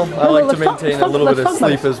 Well, I like to maintain a little bit of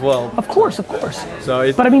sleep as well. Of course.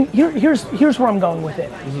 So but I mean, here's where I'm going with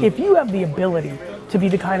it. If you have the ability to be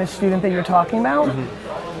the kind of student that you're talking about,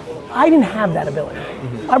 I didn't have that ability.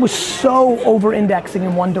 I was so over-indexing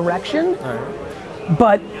in one direction.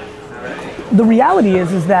 But the reality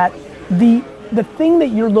is that the thing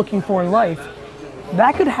that you're looking for in life,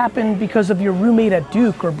 that could happen because of your roommate at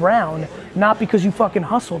Duke or Brown, not because you fucking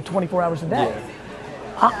hustled 24 hours a day. Yeah.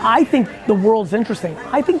 I think the world's interesting.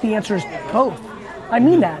 I think the answer is both. I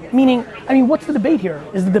mean that. Meaning, what's the debate here?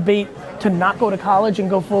 Is the debate to not go to college and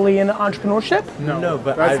go fully into entrepreneurship? No,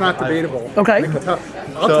 but that's not debatable. Okay.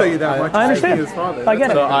 I'll tell you that much. I understand. His father. I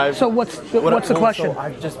get it. So So what's the question? So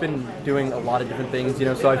I've just been doing a lot of different things,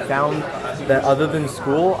 So I found that other than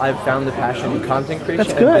school, I've found the passion in content creation That's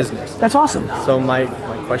and good. business. That's awesome. So my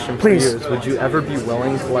question for Please. you is, would you ever be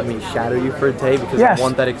willing to let me shadow you for a day because Yes. I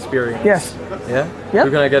want that experience? Yes. Yeah? Yep.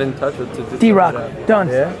 Who can I get in touch with to do D-Rock, that? done.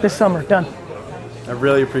 Yeah? This summer, done. I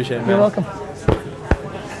really appreciate it, man. You're welcome.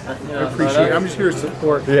 I appreciate it. I'm just here to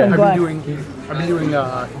support. Yeah. I've been doing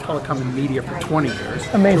telecom and media for 20 years.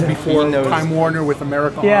 Amazing. So before Time Warner with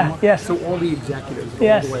America. Yeah, yes. So all the executives,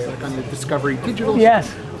 Yes. all the way, like on the Discovery Digital.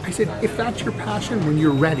 Yes. I said, if that's your passion, when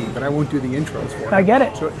you're ready, but I won't do the intros for him. I get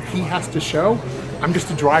it. So he has to show. I'm just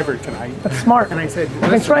a driver tonight. That's smart. And I said,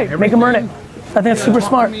 that's right. Make him earn it. I think that's super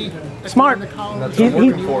smart. Smart.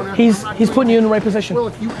 He's putting you in the right position. Well,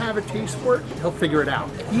 if you have a taste for it, he'll figure it out.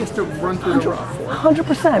 He has to run through the rough for it.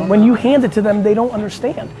 100%. When you hand it to them, they don't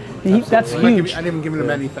understand. That's huge. I didn't give him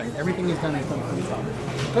anything. Everything he's done, he's done for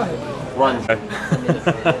himself. Go ahead. One.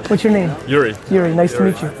 What's your name? Yuri. Yuri, nice to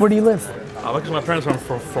meet you. Where do you live? Actually, my parents are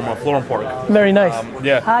from Florham Park. Very nice.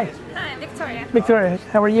 Yeah. Hi. Hi, Victoria. Victoria,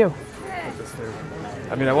 how are you?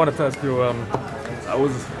 I mean, I wanted to ask you. I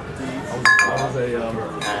was a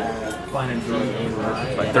finance for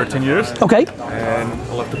like 13 years. Okay. And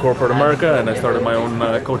I left the corporate America and I started my own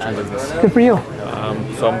coaching business. Good for you.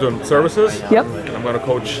 So I'm doing services. Yep. And I'm going to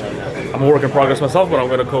coach. I'm a work in progress myself, but I'm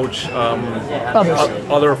going to coach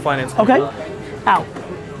other finance people. Okay. Out.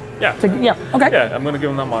 Yeah. Yeah. Okay. Yeah, I'm going to give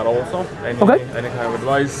them that model also. Any kind of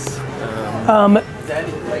advice.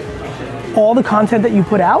 All the content that you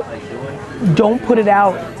put out, don't put it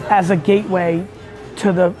out as a gateway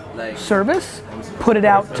to the service. Put it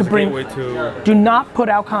out to bring. Do not put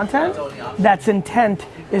out content that's intent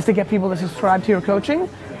is to get people to subscribe to your coaching.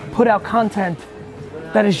 Put out content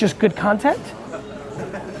that is just good content,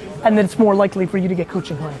 and then it's more likely for you to get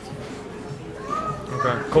coaching clients.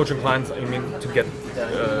 Okay. Coaching clients, you mean to get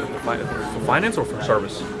for finance or for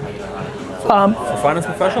service? For finance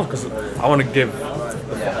professionals, because I want to give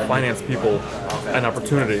the finance people an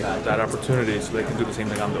opportunity, so they can do the same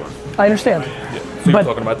thing I'm doing. I understand. Yeah. So you're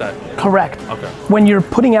talking about that? Correct. Okay. When you're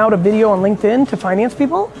putting out a video on LinkedIn to finance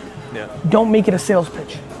people, don't make it a sales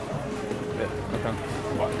pitch. Yeah.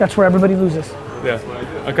 Okay. That's where everybody loses. Yeah.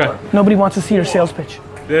 Okay. Nobody wants to see your sales pitch.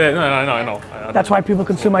 Yeah. No, I know. That's why people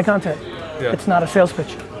consume my content. Yeah. It's not a sales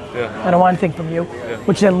pitch. Yeah. I don't want anything from you,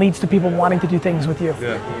 which then leads to people wanting to do things with you.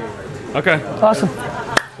 Yeah. Okay. Awesome.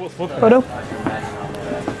 Photo?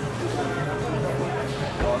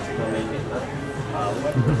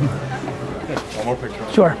 One more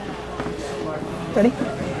picture. Sure. Ready?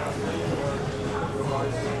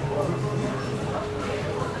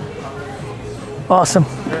 Awesome.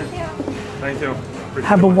 Thank you.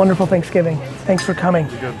 Have a wonderful Thanksgiving. Thanks for coming.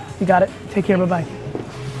 You're good. You got it. Take care. Bye-bye.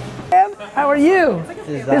 How are you?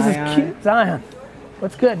 This is cute. Zion.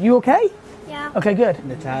 What's good? You okay? Yeah. Okay, good.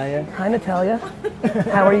 Natalia. Hi, Natalia.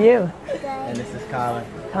 How are you? Good. And this is Colin.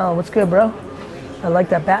 Colin, what's good, bro? I like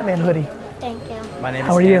that Batman hoodie. Thank you. My name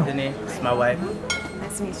How is are you? Anthony. It's my wife.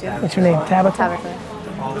 Nice to meet you. What's your name? Tabitha?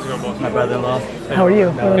 Tabitha. My brother-in-law. How are you?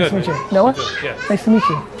 Really nice to meet you. Noah? Yeah. Nice to meet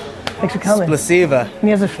you. Thanks for coming. Splasiva.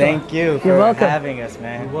 Thank you for You're welcome. having us,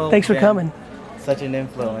 man. Thanks for coming. Such an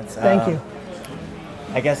influence. Thank you.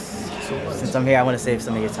 I guess since I'm here, I want to save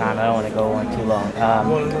some of your time. I don't want to go on too long.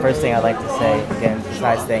 First thing I'd like to say, again,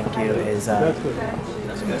 besides thank you, is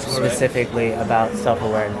specifically about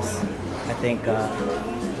self-awareness. I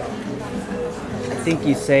think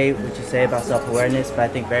you say what you say about self-awareness, but I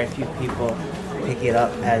think very few people pick it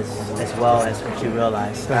up as well as what you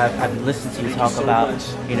realize. I've listened to you talk about,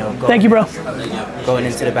 Thank you, bro. Going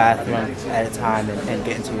into the bathroom at a time and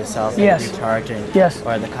getting to yourself and Yes. recharging. Yes.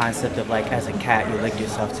 Or the concept of like as a cat, you lick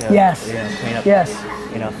yourself to Yes. clean up, Yes.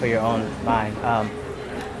 for your own mind.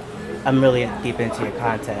 I'm really deep into your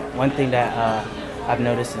content. One thing that I've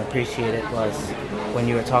noticed and appreciated was when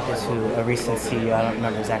you were talking to a recent CEO, I don't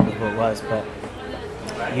remember exactly who it was, but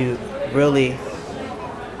you really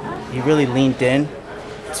leaned in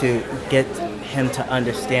to get him to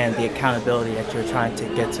understand the accountability that you're trying to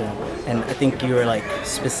get to him. And I think you were like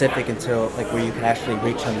specific until like where you could actually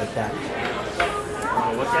reach him with that.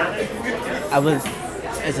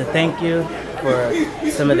 As a thank you for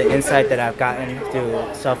some of the insight that I've gotten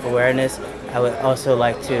through self-awareness, I would also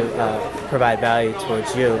like to provide value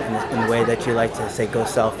towards you in the way that you like to say go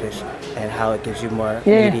selfish and how it gives you more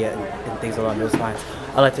media and things along those lines.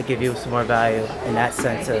 I'd like to give you some more value in that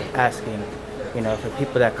sense of asking, for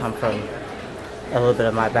people that come from a little bit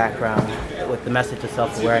of my background with the message of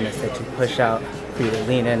self-awareness that you push out, for you to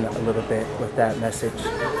lean in a little bit with that message,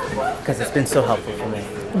 because it's been so helpful for me.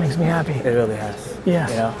 It makes me happy. It really has. Yeah.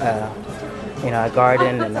 I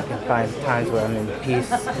garden and I can find times where I'm in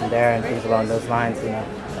peace and there and things along those lines.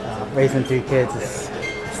 Raising 3 kids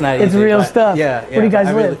it's not easy. It's real stuff. Yeah. Where do you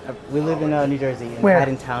guys live? We live in New Jersey, in Where?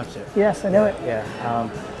 Haddon Township. Yes, I know it. Yeah.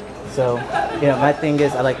 So, you know, my thing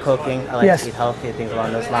is I like cooking. I like to eat healthy, things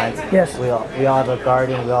along those lines. Yes. We all have a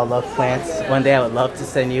garden. We all love plants. One day I would love to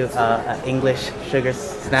send you an English sugar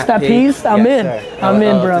snap peas. I'm in. I'm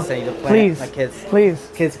in, bro. To send you the plant. Please. My kids. Please.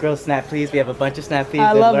 Kids grow snap peas. We have a bunch of snap peas.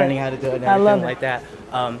 I They're love learning it. how to do it and I love everything it. like that.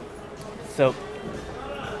 So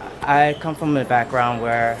I come from a background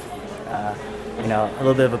where, you know, a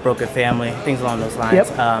little bit of a broken family, things along those lines.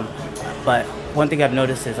 Yep. But one thing I've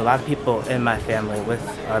noticed is a lot of people in my family with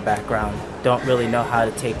our background don't really know how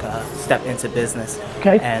to take a step into business.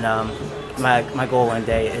 Okay. And my goal one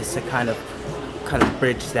day is to kind of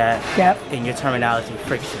bridge that gap. In your terminology,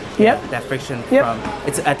 friction. Yep. That friction Yep. from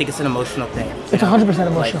I think it's an emotional thing. It's 100%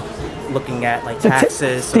 emotional. Like looking at like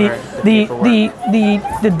taxes the, or the,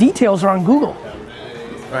 paperwork. the details are on Google.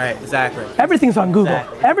 Right, exactly. Everything's on Google.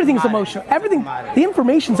 Exactly. Everything's emotional. Everything. The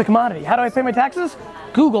information's a commodity. How do I pay my taxes?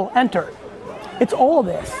 Google, enter. It's all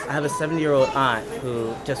this. I have a 70-year-old aunt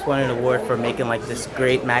who just won an award for making like this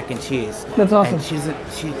great mac and cheese. That's awesome. And she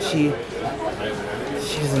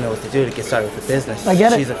doesn't know what to do to get started with the business. I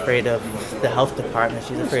get it. She's afraid of the health department.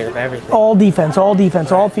 She's afraid of everything. All defense, all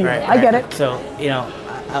fear. Right, I get it. So, you know,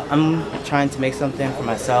 I'm trying to make something for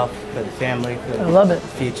myself, for the family, for I love it. the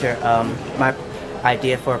future. My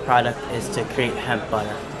idea for a product is to create hemp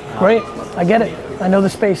butter. Great. I get it. I know the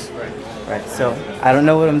space. Right. So I don't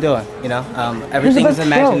know what I'm doing. You know, everything's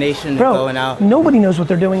imagination and going out. Nobody knows what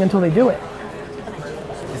they're doing until they do it.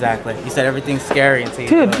 Exactly. You said everything's scary until you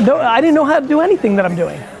Dude, do it. no, I didn't know how to do anything that I'm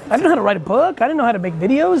doing. I didn't know how to write a book. I didn't know how to make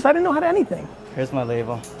videos. I didn't know how to anything. Here's my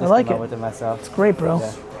label. Just I like came it. up with it myself. It's great, bro.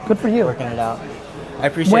 Yeah. Good for you. Working it out. I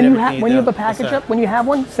appreciate when everything you have a do. package Yes, sir. up, when you have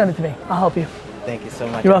one, send it to me. I'll help you. Thank you so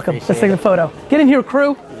much. You're welcome. Let's take a photo. Get in here,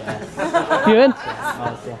 crew. Yeah. You in?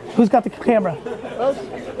 Honestly. Who's got the camera?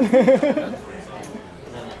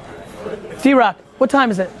 D-Rock, what time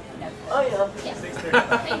is it? Oh, yeah.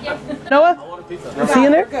 Noah? Is he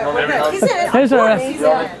in there? He's in it. There's our rest.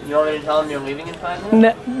 You want me to tell him you're leaving in 5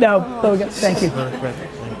 minutes? No. Oh, okay. Thank you.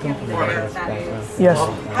 Yes.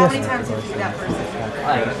 How many times have you seen that person?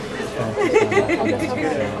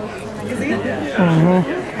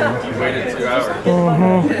 Waited 2 hours.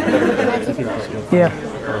 Yeah.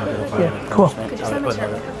 Cool.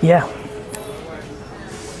 Yeah.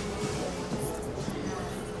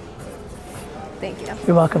 Thank you.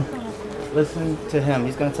 You're welcome. Listen to him.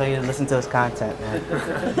 He's going to tell you to listen to his content, man.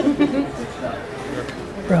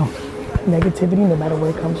 Bro, negativity, no matter where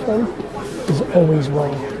it comes from, is always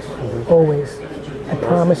wrong. Always. I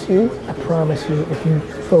promise you, if you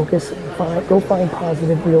focus, go find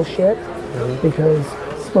positive, real shit, because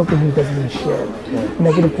smoking weed doesn't mean shit.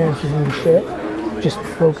 Negative parents doesn't mean shit. Just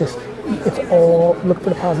focus. It's all, look for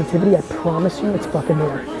the positivity. I promise you, it's fucking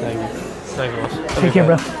there. Thank you. Take care,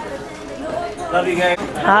 bro. Love you guys.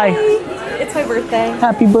 Hi. It's my birthday.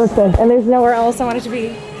 Happy birthday. And there's nowhere else I wanted to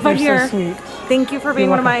be but You're here. so sweet. Thank you for being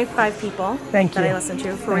You're one of welcome. my 5 people Thank that you. I listen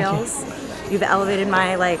to for Thank you. reals. You've elevated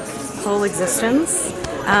my whole existence.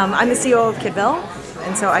 I'm the CEO of Kidville,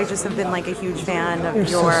 and so I just have been a huge fan of You're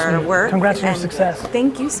so your sweet. work. Congrats on your and success.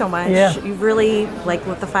 Thank you so much. Yeah. You really lit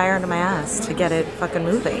the fire under my ass to get it fucking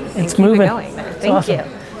moving. And It's keep moving. it going. It's Thank awesome.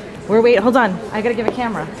 you. Hold on. I gotta give a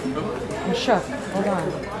camera. I'm shook. Hold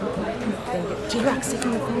on. Thank you. T-Rex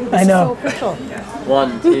taking the phone. This I know. is so official.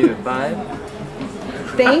 1, 2, 5.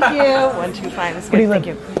 Thank you. 1, 2, 5. That's Where do good. you Thank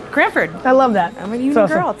live? you. Cranford. I love that. I'm a It's union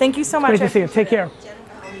awesome. girl. Thank you so much. Great to see you. Take care.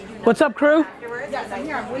 What's up, crew? Yes, I'm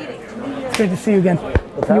here. I'm waiting. It's great to see you again.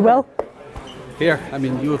 You well? Here, I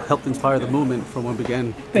mean, you have helped inspire the movement from when it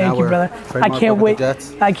began. Thank you, brother. I can't wait.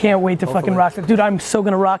 I can't wait to fucking rock this. Dude, I'm so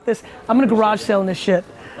gonna rock this. I'm gonna garage sale this shit.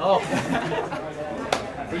 Oh.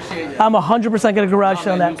 Appreciate it. I'm 100% gonna garage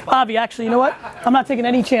sale that. Avi, actually, you know what? I'm not taking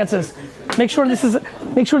any chances. Make sure this is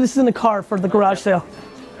in the car for the garage sale.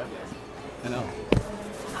 I know.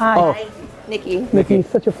 Hi. Oh. Nikki. Nikki,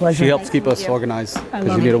 such a pleasure. She helps keep us organized I because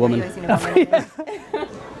love you need it. a woman. Yeah.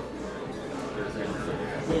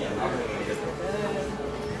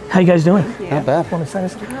 How you guys doing? Not bad. Want to sign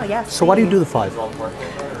us? Oh, yes. So why do you do the 5?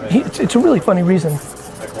 It's a really funny reason.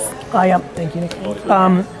 Thank you, Nick.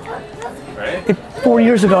 4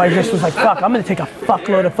 years ago, I just was like, fuck, I'm gonna take a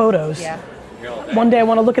fuckload of photos. Yeah. One day I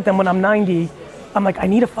wanna look at them when I'm 90. I'm like, I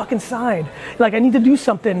need a fucking sign. I need to do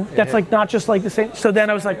something that's not just the same. So then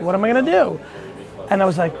I was like, what am I gonna do? And I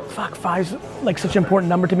was like, fuck, 5's such an important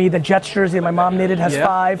number to me. The Jets jersey my mom knitted has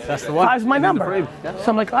 5. That's the one. 5's my number. So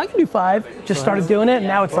I'm like, I can do 5. Just started doing it, and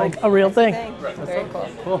now it's a real thing. Very cool.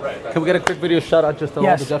 Cool. Can we get a quick video shout out just to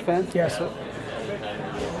all the Jet fans? Yes.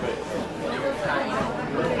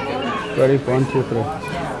 Ready? 1, 2, 3.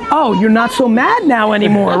 Oh, you're not so mad now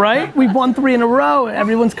anymore, right? We've won 3 in a row.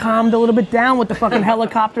 Everyone's calmed a little bit down with the fucking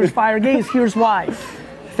helicopters, fire gaze. Here's why.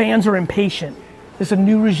 Fans are impatient. There's a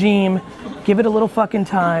new regime. Give it a little fucking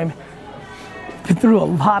time. Been through a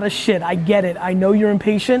lot of shit. I get it. I know you're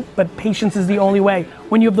impatient, but patience is the only way.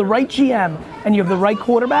 When you have the right GM and you have the right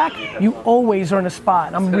quarterback, you always are in a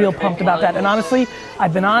spot. I'm real pumped about that. And honestly,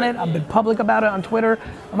 I've been on it. I've been public about it on Twitter.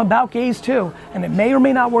 I'm about Gaze too. And it may or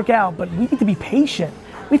may not work out, but we need to be patient.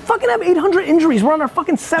 We fucking have 800 injuries. We're on our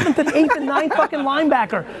fucking 7th and 8th and 9th fucking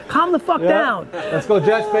linebacker. Calm the fuck down. Let's go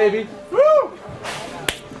Jets, baby. Woo!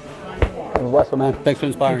 What's up, man? Thanks for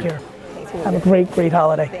inspiring. Take care. Have a great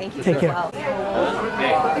holiday. Thank you. Take care.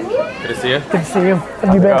 Good to see you. Good to see you.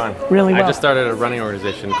 Have you been? Really well. I just started a running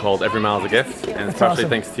organization called Every Mile is a Gift, and it's partially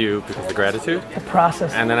thanks to you because of the gratitude. The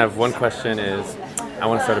process. And then I have one question is, I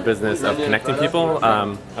want to start a business of connecting people.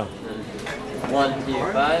 1, 2,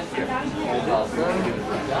 5. I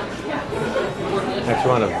actually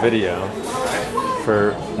want a video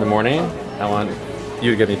for the morning. I want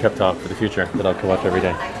you to give me a pep talk for the future that I can watch every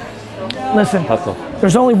day. Listen, Hustle.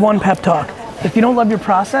 There's only one pep talk. If you don't love your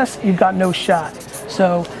process, you've got no shot.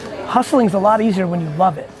 So hustling's a lot easier when you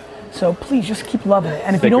love it. So please just keep loving it.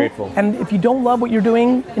 And if if you don't love what you're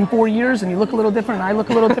doing in 4 years and you look a little different and I look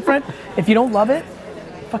a little different, if you don't love it,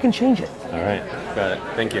 fucking change it. All right, got it.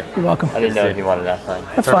 Thank you. You're welcome. I didn't know if you wanted that sign.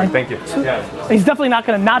 That's fine. Thank you. Yeah. He's definitely not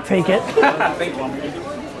going to not take it. Thank you.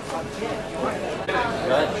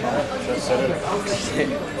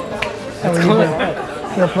 How are you doing?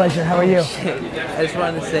 Real pleasure. How are you? I just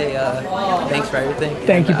wanted to say thanks for everything.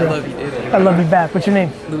 Thank you, bro. I love you, dude. I love you back. What's your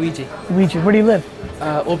name? Luigi. Luigi. Where do you live?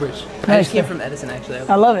 Old Bridge. I Nice. just came from Edison, actually.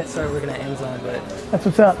 I love it. Started working at Amazon, but... That's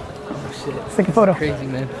what's up. Oh, shit. Let's take a photo. Crazy,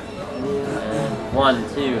 man. 1,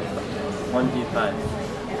 2, 1, 2,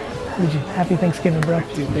 5. Luigi, happy Thanksgiving, bro.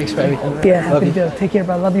 Dude, thanks for everything. Yeah, happy to do it. Take care,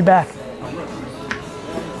 bro. Love you back.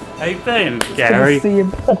 How you been, Gary? Good to see you,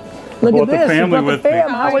 bro. Look at this. Family you with brought the fam.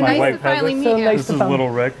 me. How are My you? wife Heather. So nice This to is come. little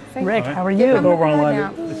Rick. Rick, how are you? Go over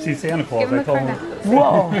online to see Santa Claus. I told him.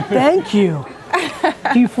 Whoa, thank you.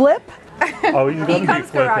 Do you flip? Oh, he's gonna be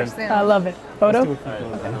flipping. I love it. Photo? Hold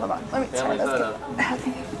on. Let me turn this.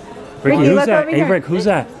 Ricky, who's that? Hey, Rick, who's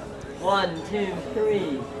that? 1, 2,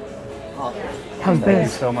 3. How's Thank you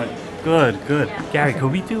this? so much. Good. Gary,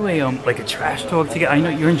 could we do a like a trash talk together? I know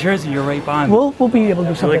you're in Jersey. You're right by me. We'll be able to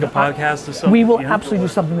do something. Like a podcast or something. We will absolutely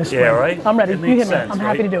do something this spring. Yeah, right. I'm ready. It You hit makes me. sense, I'm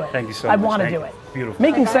happy right? to do it. Thank you so I much. want to Thank do you. it. Beautiful.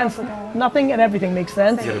 Making sense. Nothing and everything makes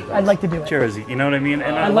sense. I'd like to do it. Jersey, you know what I mean?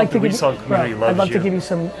 And I I'd love like the to give resale community loves I'd love you. to give you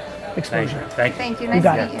some exposure. Thank you. Thank you. You Nice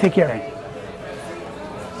got to it. meet you. Take care.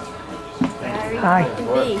 Hi.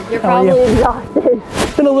 You're How are you? probably exhausted.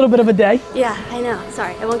 It's been a little bit of a day. Yeah, I know.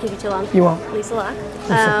 Sorry, I won't keep you too long. You won't. Lisa Locke.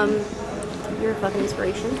 You're a fucking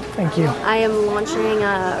inspiration. Thank you. I am launching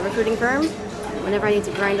a recruiting firm. Whenever I need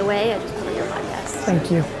to grind away, I just put on your podcast. Thank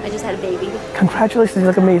you. I just had a baby. Congratulations. You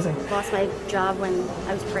look amazing. Lost my job when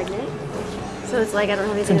I was pregnant. So it's like I don't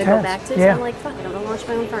have anything to intense. go back to. Yeah. So I'm like, fuck it, I'm gonna launch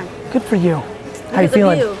my own firm. Good for you. How you Because of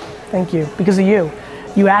feeling? you. Thank you. Because of you.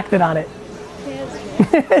 You acted on it.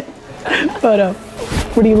 Photo.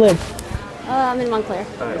 Where do you live? I'm in Montclair.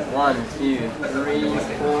 1, 2, 3,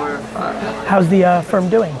 4, 5. How's the firm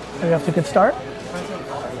doing? Are you off to a good start?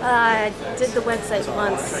 I did the website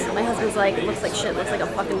once. My husband's like, it looks like shit, looks like a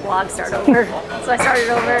fucking blog, start over. So I started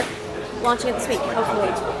over, launching it this week,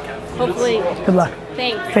 hopefully. Good luck.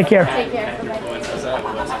 Thanks. Take care. Take care.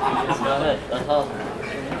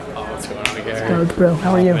 What's going on, Gary? Good, bro.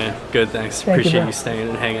 How are you? Man, good, thanks. Thank you, Appreciate bro. you staying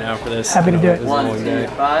and hanging out for this. Happy to do it. This is a long 1, day.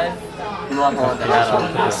 2, 5. You want to hold the hat on.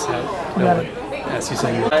 You got it. Ask you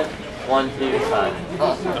something. 1, 2,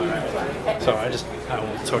 5. So I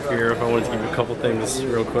won't talk here. If I wanted to give you a couple things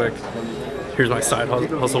real quick. Here's my side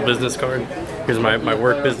hustle business card. Here's my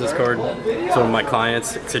work business card. Some of my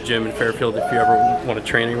clients. It's a gym in Fairfield if you ever want to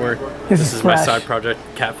train anywhere. This is my fresh. side project,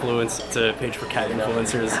 Catfluence. It's a page for cat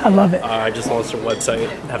influencers. I love it. I just launched a website.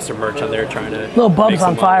 Have some merch on there trying to Little Bub's make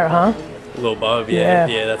some on fire, huh? Lil Bub, Yeah.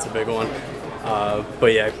 yeah, that's a big one.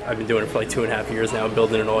 But yeah, I've been doing it for like 2.5 years now,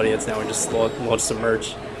 building an audience now, and just launched some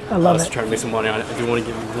merch. I love So it. trying to make some money on it. I do want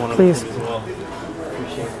to give you one of Please. them as well.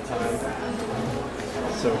 Appreciate the time.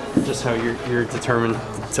 So just how you're determined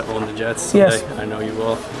to own the Jets someday. Yes. I know you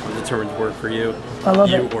will. I'm determined to work for you. I love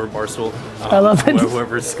you it. or Barstool. I love it.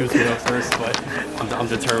 Whoever scoots me up first, but I'm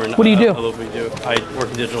determined. What do you do? I love what you do. I work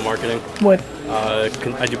in digital marketing. What? I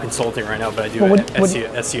do consulting right now, but I do Well,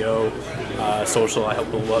 SEO, social. I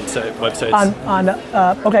help build websites.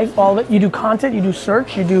 Okay, all of it. You do content, you do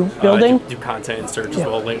search, you do building. I do content and search Yeah. as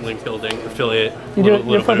well, link building, affiliate. You do it.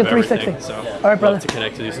 little You're bit fucking of everything. 360. So All right, brother. love to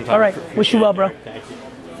connect with you sometime. All right. Wish you well, bro. Thank you.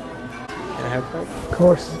 haircut. Of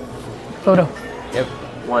course. Photo. Yep.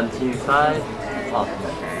 1, 2, 5.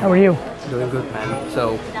 Awesome. How are you? Doing good, man.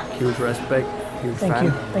 So, huge respect, huge Thank fan.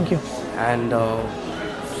 you. Thank you. And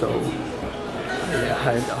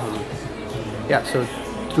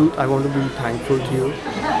I want to be thankful to you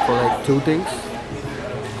for like 2 things.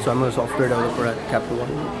 So I'm a software developer at Capital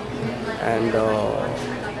One, and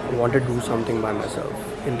I wanted to do something by myself,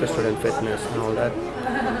 interested in fitness and all that.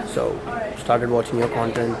 So started watching your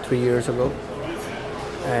content 3 years ago,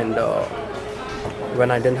 and when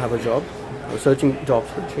I didn't have a job, I was job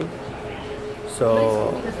searching. So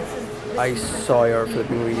I saw your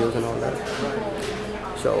flipping videos and all that.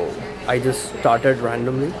 So I just started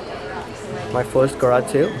randomly. My first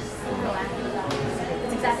garage sale.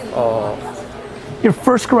 Your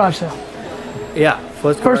first garage sale? Yeah,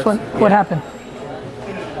 first one. Yeah. What happened?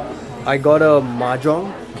 I got a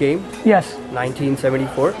Mahjong game. Yes.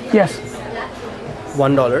 1974. Yes.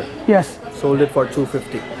 $1. Yes. Sold it for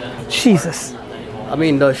 $250. Jesus. I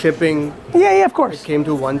mean, the shipping. Yeah, of course. It came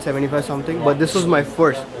to 175 something, but this was my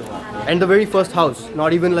first, and the very first house.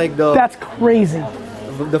 Not even like the. That's crazy.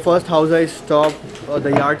 The first house I stopped,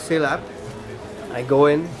 the yard sale app. I go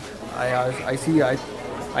in,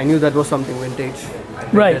 I knew that was something vintage. I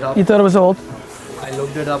picked Right. it up. You thought it was old. I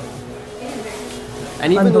looked it up,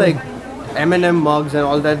 and even like M&M mugs and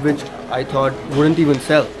all that, which I thought wouldn't even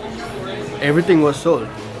sell. Everything was sold.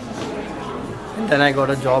 And then I got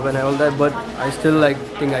a job and all that, but I still like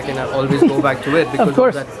think I can always go back to it because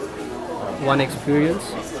of that one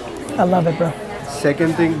experience. I love it, bro.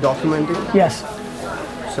 Second thing, documenting. Yes.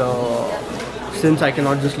 So since I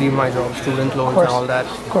cannot just leave my job, student loans and all that,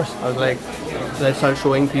 of course, I was like, let's start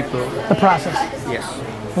showing people the process. Yes.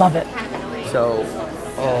 Love it. So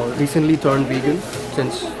recently turned vegan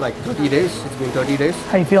since like 30 days. It's been 30 days.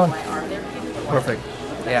 How you feeling? Perfect.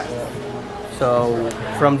 Yeah. So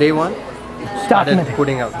from day one, started Documenting.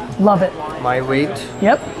 putting out. Love it. My weight.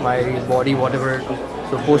 Yep. My body, whatever.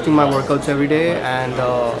 So posting my workouts every day and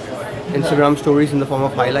Instagram stories in the form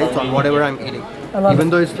of highlights on whatever I'm eating. I love Even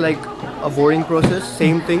though it's like a boring process,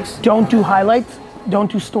 same things. Don't do highlights.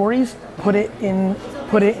 Don't do stories. Put it in.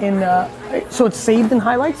 So it's saved in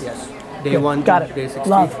highlights. Yes. Day Good. 1 Got to it. day 60.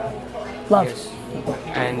 Love. Yes.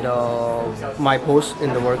 And my posts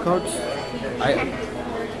in the workouts,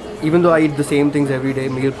 even though I eat the same things every day,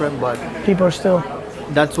 meal prep, but people are still.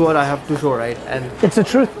 That's what I have to show, right? And it's the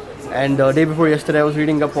truth. And the day before yesterday, I was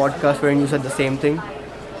reading a podcast wherein you said the same thing.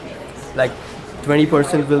 Like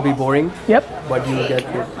 20% will be boring. Yep. But you get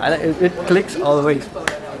it. It clicks always.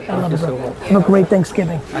 I love it, bro. Have a great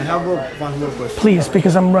Thanksgiving. I have one more question. Please,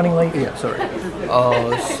 because I'm running late. Yeah, sorry.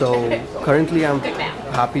 So currently I'm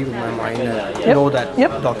happy with my mind and know that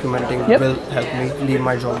documenting will help me leave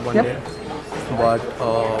my job one day. But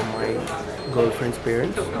my girlfriend's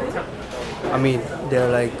parents, I mean, they're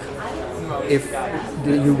like, if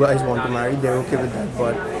you guys want to marry, they're okay with that,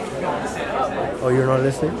 but you're not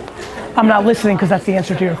listening? I'm not listening because that's the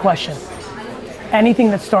answer to your question. Anything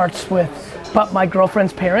that starts with, but my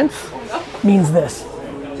girlfriend's parents, means this.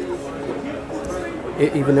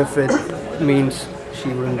 Even if it means she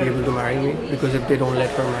wouldn't be able to marry me, because if they don't let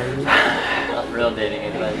her marry me. Not real dating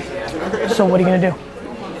advice. So what are you gonna do?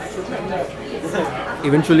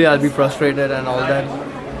 Eventually I'll be frustrated and all that,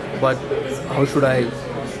 but how should I?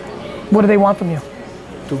 What do they want from you?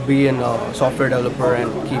 To be a software developer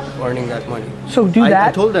and keep earning that money. So do that.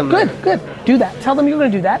 I told them. Good. Do that. Tell them you're gonna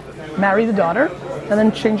do that. Marry the daughter, and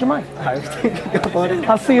then change your mind. I was thinking about it.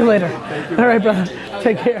 I'll see you later. All right, brother.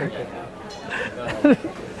 Take care.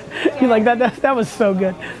 You like that? That was so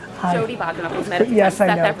good. Hi. Jody Bogdanoff was met. Yes, I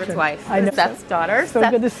know. Seth Everett's wife. I know. Seth's daughter. So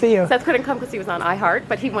Seth, good to see you. Seth couldn't come because he was on iHeart,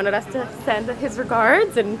 but he wanted us to send his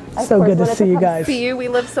regards and. So good to see you come guys. See you. We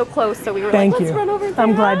live so close, so we were Thank like, you. let's run over. And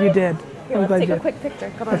I'm say glad hi. you did. Here, I'm let's glad take you a did. quick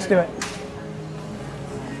picture. Come on. Let's do it.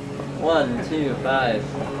 1, 2,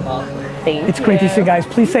 5. Awesome. It's great to see you guys.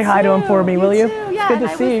 Please say hi to him for me, will you? Yeah, It's good to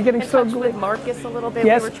and see you. You're getting in so touch good. with Marcus a little bit.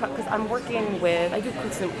 Yes. Because I'm working with, I do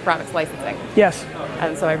consumer products licensing. Yes.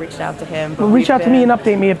 And so I reached out to him. Well, reach out to me and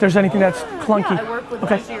update me if there's anything that's clunky. Yeah, I work with a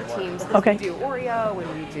bunch of your teams. Okay. We do Oreo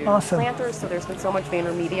and we do Awesome. planters, so there's been so much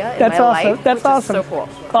VaynerMedia in That's my awesome. life. That's which awesome. Is so cool.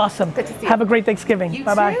 Awesome. Good to see you. Have a great Thanksgiving. You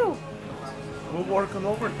Bye-bye. too. We're working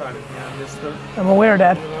overtime, yeah, mister. I'm aware,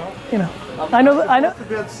 Dad. You know. I know. To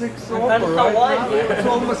be at 6 over, right? It's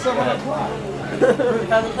almost 7 o'clock.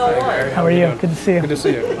 How are you? Good to see you. Good to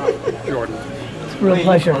see you. Jordan. It's a real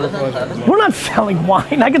pleasure. We're not selling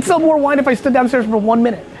wine. I could sell more wine if I stood downstairs for 1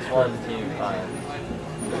 minute. 1, 2, 5.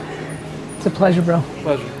 It's a pleasure, bro.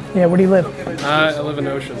 Pleasure. Yeah, where do you live? I live in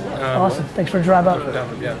Ocean. Awesome. Thanks for the drive up.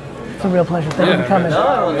 Yeah. It's a real pleasure. Thank you for coming.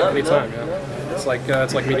 Anytime, yeah.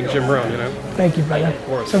 it's like meeting Jim Rohn, you know. Thank you, brother. Of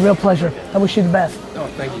course. It's a real pleasure. I wish you the best. Oh,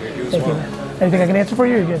 thank you. You as Thank you, well. man. Anything I can answer for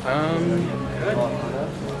you? Or you're good.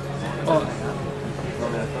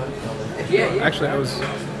 Actually, I was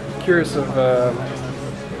curious of,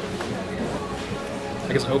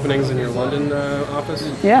 I guess, openings in your London office.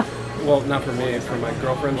 Yeah. Well, not for me, for my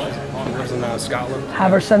girlfriend. She lives in Scotland.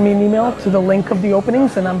 Have her send me an email to the link of the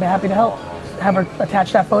openings, and I'm happy to help. Have her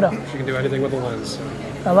attach that photo. She can do anything with a lens. So.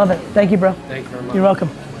 I love it. Thank you, bro. Thank you very much. You're welcome.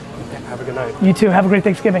 Have a good night. You too. Have a great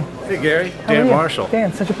Thanksgiving. Hey Gary, How are Dan you? Marshall.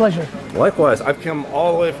 Dan, such a pleasure. Likewise, I've come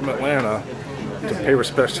all the way from Atlanta to pay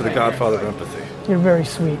respects to the Godfather of Empathy. You're very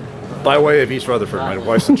sweet. By way of East Rutherford, my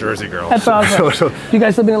wife's a Jersey girl. That's awesome. So- You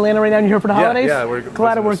guys live in Atlanta right now and you're here for the holidays? Yeah, we're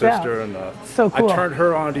glad it worked out. sister, and, So cool. I turned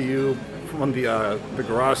her onto you from the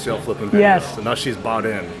garage sale flipping videos, Yes. so now she's bought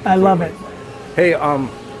in. I love it. Hey, I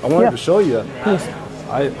wanted to show you. Please.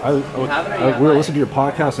 We were listening to your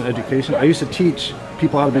podcast on education. I used to teach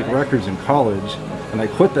people how to make records in college, and I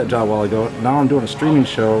quit that job a while ago. Now I'm doing a streaming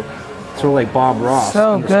show, sort of like Bob Ross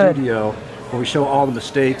So in the good. studio, where we show all the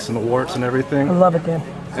mistakes and the warts and everything. I love it, Dan.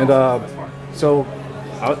 And so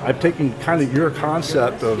I've taken kind of your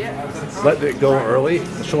concept of letting it go early,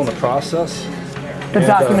 and showing the process. The And,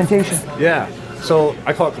 documentation. Yeah. So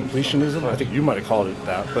I call it completionism. I think you might have called it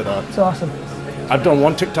that, but It's awesome. I've done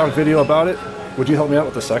one TikTok video about it. Would you help me out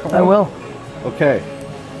with the second one? I will. Okay.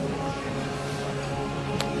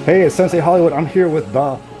 Hey, it's Sensei Hollywood. I'm here with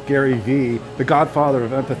the Gary V, the godfather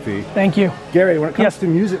of empathy. Thank you. Gary, when it comes to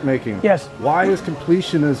music making, yes, why is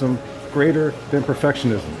completionism greater than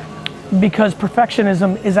perfectionism? Because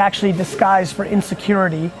perfectionism is actually disguised for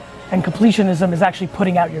insecurity, and completionism is actually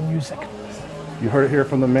putting out your music. You heard it here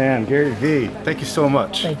from the man, Gary V. Thank you so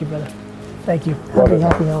much. Thank you, brother. Thank you. Love it.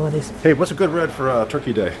 Happy holidays. Hey, what's a good red for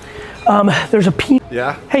Turkey Day? There's a peanut.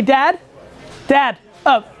 Yeah? Hey, Dad? Dad,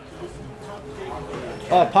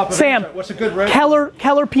 Papa, Sam, what's a good red? Keller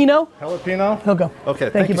Pinot? Keller Pinot? He'll go. Okay,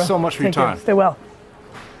 thank you bro. so much for your Take care. time. Stay well.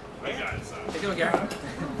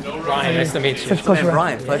 Ryan, nice to meet you. Such a pleasure.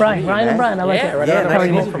 Ryan, Ryan and Brian, I like it. Right How on. are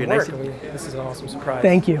Nice you? to meet you. Nice to meet you. This is an awesome surprise.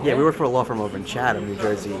 Thank you. Yeah, we work for a law firm over in Chatham, New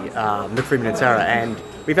Jersey, Nick Freeman and Sarah, and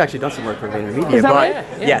we've actually done some work for VaynerMedia. Is that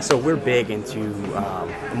but right? yeah, so we're big into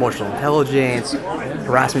emotional intelligence,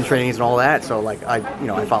 harassment trainings, and all that. So like I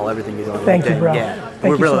follow everything you do on Thank you, LinkedIn. bro. Yeah, Thank we're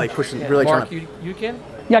you really so like much. pushing, really Mark, trying to. Yutkin?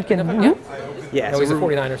 Yutkin. Yeah, No, he's a so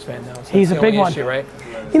we're- 49ers fan now. So He's that's a the big only one. issue, right?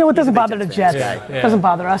 You know what doesn't bother the Jets? Yeah. Doesn't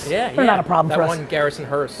bother us. Yeah, They're not a problem that for us. one Garrison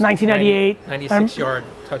Hurst. 1998. 96-yard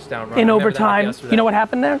touchdown run. In I remember that like overtime. yesterday. You know what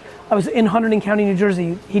happened there? I was in Hunterdon County, New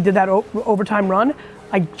Jersey. He did that overtime run.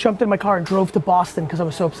 I jumped in my car and drove to Boston because I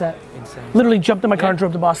was so upset. Insane. Literally jumped in my car and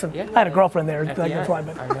drove to Boston. Yeah. I had a girlfriend there. Yeah. That's why.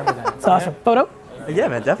 But I remember that. it's awesome. Photo? Yeah,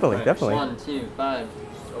 man, definitely. 1, 2, 5.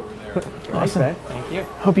 Awesome. man. Thank you.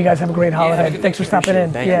 Hope you guys have a great holiday. have a good Thanks for stopping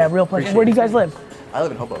in. Thank Yeah, you. real pleasure. Appreciate Where do you it. guys live? I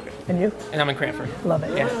live in Hoboken. And you? And I'm in Cranford. Love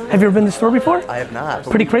it. Have you ever been to the store before? I have not.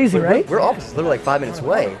 Pretty crazy, right? We're offices literally like 5 minutes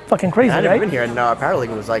away. Fucking crazy, And I've never right? been here, and our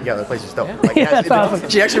paralegal was like, "Yeah, the place is dope." Like, Yeah, that's awesome.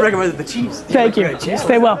 She actually recommended the Chiefs. Thank you.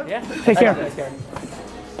 Stay well. Yeah. Take care.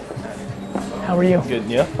 How are you? Good,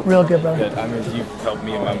 yeah? Real good, brother. Good. I mean, you've helped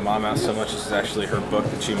me and my mom out so much. This is actually her book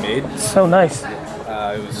that she made. So nice.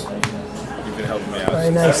 You've been helping me out.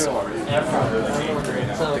 Very since nice. I was really great.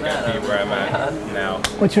 I think I'd be where I'm at now.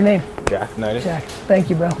 What's your name? Jack Knighty. Jack. Thank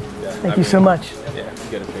you, bro. Yeah, Thank you so much. Yeah,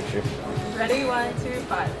 get a picture. Ready? 1, 2,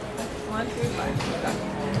 5. 1, 2, 5.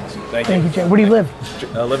 Thank Thank you, Jack. Where do you live?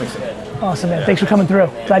 Livingston. Awesome, man. Yeah. Thanks for coming through.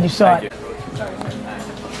 Glad you saw it.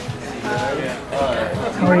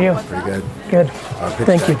 How are you? Pretty good. Good. Pitch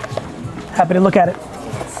Thank you. deck. Happy to look at it.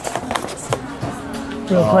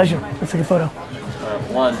 Real pleasure. Let's take a photo.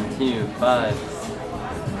 1, 2, 5.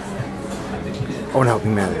 I want to help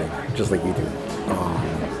humanity, just like you do.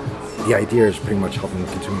 The idea is pretty much helping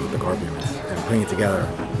consumers with the car payments and putting it together,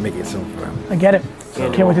 making it simple for them. I get it.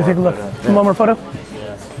 Can't wait to take a look. One more photo?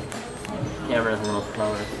 Yeah. Camera's a little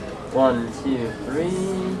slower. 1, 2, 3.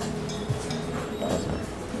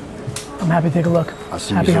 I'm happy to take a look. I'll see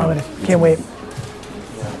you Happy soon. holiday. Can't wait.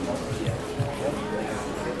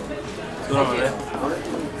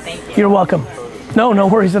 You're welcome. No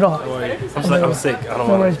worries at all. I'm sick. I don't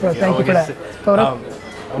No worries, bro. Thank you for that. Photo?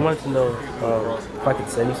 I wanted to know if I could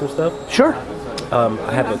send you some stuff. Sure.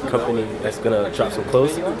 I have a company that's gonna drop some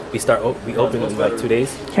clothes. We open in like 2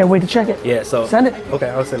 days. Can't wait to check it. Yeah, so Send it. Okay,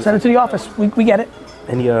 I'll send it. Send it to the office. We get it.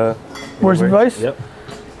 Any Words of advice? Yep.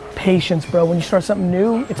 Patience, bro. When you start something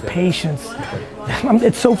new, it's patience.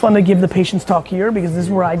 It's so fun to give the patience talk here because this is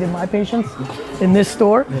where I did my patience in this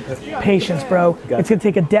store. Patience, bro. It's gonna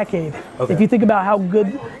take a decade. Okay. If you think about how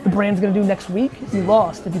good the brand's gonna do next week, you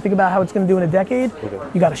lost. If you think about how it's gonna do in a decade,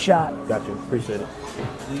 you got a shot. Got you. Appreciate it.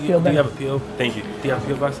 Do you have a PO? Thank you. Do you have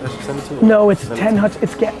a PO box I should send it to? No, it's 10 Hutch.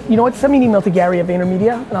 You know what? Send me an email to Gary at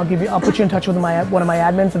VaynerMedia, and I'll put you in touch with one of my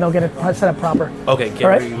admins, and they'll get it set up proper. Okay,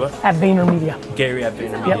 Gary, what? At VaynerMedia. Gary at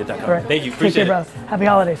VaynerMedia.com. Yep, correct. Thank you. Take Appreciate care, it. brother. Happy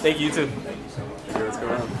holidays. Thank you, you too. What's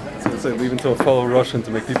going on? I was gonna say, leave until a fellow Russian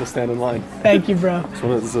to make people stand in line. Thank you, bro. This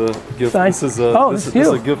is a gift. Sign? This is this is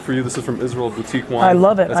a gift for you. This is from Israel Boutique Wine. I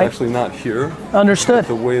love it. It's actually not here. Understood.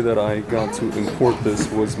 The way that I got to import this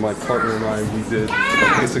was my partner and I. We did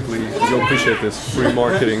basically, you'll appreciate this, free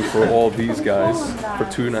marketing for all these guys for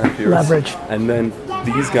 2.5 years. Leverage. And then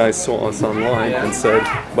these guys saw us online and said,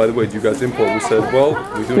 by the way, do you guys import? We said, well,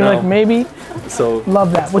 we do You're now. like, maybe. So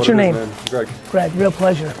love that. What's your name? Greg. Greg, real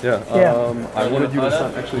pleasure. Yeah. I wanted you to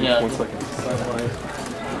sign, actually, 1 second. Sign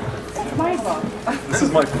My book. This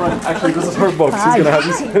is my friend. Actually, this is her book. She's going to have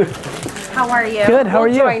you sign it. How are you? Good, how are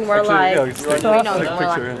you? We're live. Yeah, take a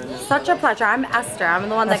picture. Such a pleasure. I'm Esther. I'm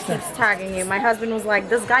the one that keeps tagging you. My husband was like,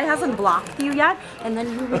 this guy hasn't blocked you yet. And then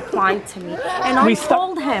you replied to me. And I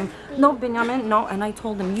told him, no, Benjamin, no. And I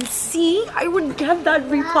told him, you see, I would get that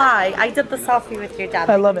reply. I did the selfie with your dad.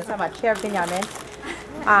 I love it. Thank you so much. Here, Benjamin.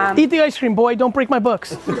 Eat the ice cream, boy. Don't break my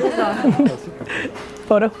books.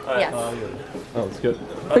 Photo? Yes. Oh, it's good.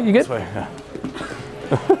 You good?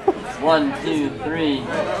 1, 2, 3.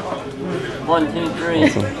 1, 2, 3.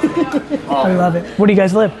 I love it. Where do you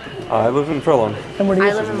guys live? I live in Furlong. And where do you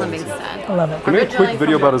I live in Livingston. I love it. Can we make a quick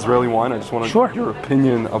video about Israeli wine? I just want your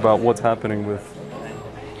opinion about what's happening with.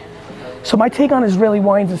 So my take on Israeli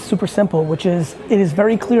wines is super simple, which is it is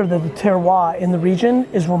very clear that the terroir in the region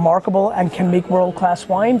is remarkable and can make world-class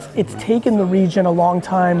wines. It's taken the region a long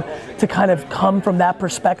time to kind of come from that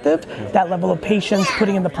perspective, that level of patience,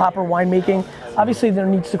 putting in the proper winemaking. Obviously there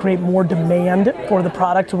needs to create more demand for the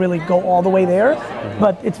product to really go all the way there,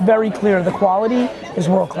 but it's very clear the quality is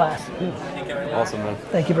world-class. Awesome, man.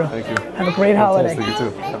 Thank you, bro. Thank you. Have a great holiday. You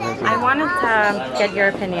too. I wanted to get your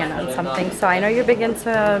opinion on something. So I know you're big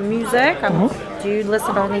into music. Do you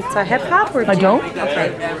listen only to hip hop or I don't.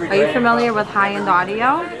 Okay. Are you familiar with high-end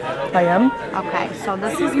audio? I am. Okay, so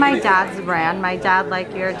this is my dad's brand. My dad,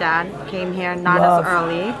 like your dad, came here not as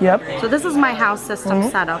early. Yep. So this is my house system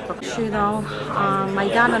setup. You know, my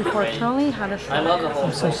dad unfortunately had a stroke.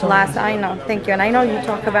 I'm so sorry. I know, thank you. And I know you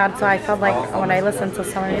talk about, so I felt like when I listened to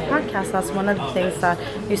some of your podcasts, that's one of the things that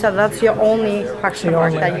you said that's your only question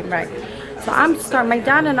mark that you write. So my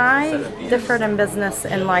dad and I differed in business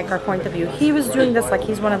in like our point of view. He was doing this like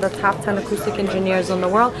he's one of the top 10 acoustic engineers in the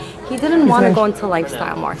world. He didn't want to go into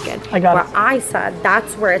lifestyle market. I said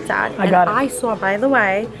that's where it's at. I saw, by the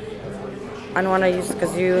way, I don't want to use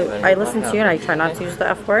because I listen to you and I try not to use the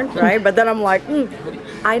F word, right? But then I'm like,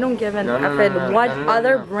 I don't give an F it. What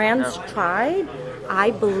other brands tried?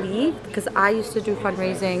 I believe, because I used to do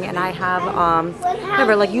fundraising and I have,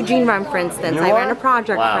 remember like Eugene Rem, for instance, I ran a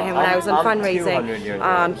project for him when I was in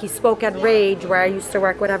fundraising. He spoke at Rage where I used to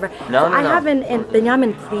work, whatever. I have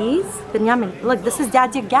Benjamin, please. Benjamin, look, this is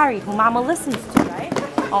Daddy Gary, who Mama listens to, right?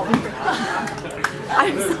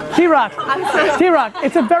 T-Rock, T-Rock,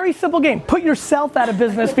 it's a very simple game. Put yourself out of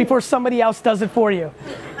business before somebody else does it for you.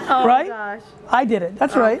 Oh right? My gosh. I did it.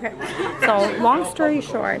 That's right. Okay. So long story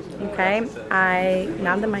short, okay,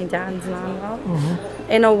 now that my dad's not well,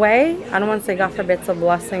 in a way, I don't want to say God forbid it's a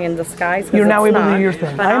blessing in disguise. You're now able to do your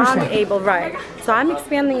thing. But I understand. I'm able, right. So I'm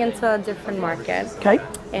expanding into a different market. Okay.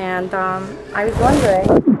 And I was wondering,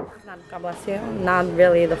 God bless you, not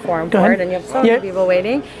really the forum Go for ahead. it, and you have so many people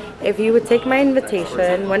waiting. If you would take my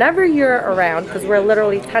invitation, whenever you're around, because we're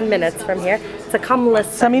literally 10 minutes from here, to come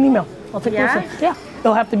listen. Send me an email. I'll take a listen. Yeah.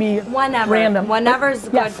 It'll have to be random. Whenever's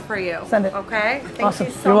good for you. Send it. Okay? Thank Awesome.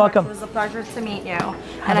 you so You're much. welcome. It was a pleasure to meet you.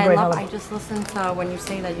 Have a great holiday. I just listened to when you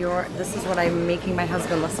say that this is what I'm making my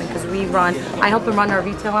husband listen, because I help him run our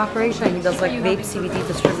retail operation. He does like vape CBD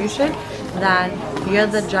distribution. Then you're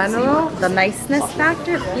the general, the niceness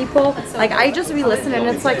factor. People, like I just re-listen and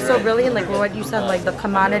it's like so brilliant, like what you said, like the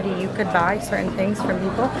commodity you could buy certain things from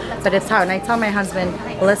people, but it's how, and I tell my husband,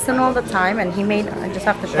 listen all the time, and I just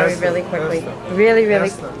have to show you really quickly. Really, Oh,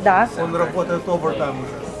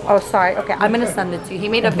 sorry. Okay, I'm going to send it to you. He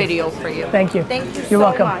made a video for you. Thank you. Thank you You're so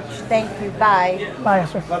welcome. much. Thank you. Bye. Bye,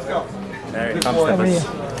 Esther. Let's go. Hey, How are you?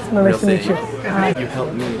 Nice to meet you. Hi. You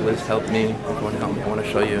helped me, Liz helped me. If you want to help me, I want to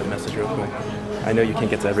show you a message real quick. I know you can't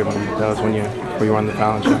get to everyone. That was when you were on the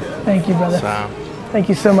Fallon show. Thank you, brother. So, thank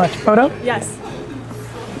you so much. Photo? Yes.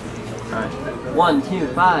 All right. 1, 2,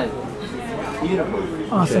 5.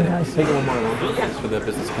 Awesome, guys. Take it one more along. It's for the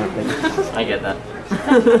business card. I get that.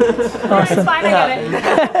 Awesome. It's fine, I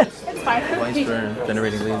get it. It's fine. Advice for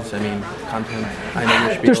generating leads. I mean, content. I know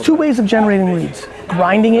your spiel. There's two ways of generating leads.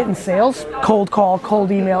 Grinding it in sales, cold call,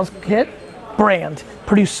 cold emails, hit, brand.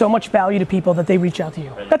 Produce so much value to people that they reach out to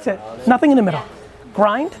you. That's it. Nothing in the middle.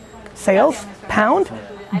 Grind, sales, pound,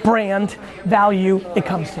 brand, value, it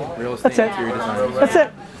comes to. Real estate, That's it. interior design. That's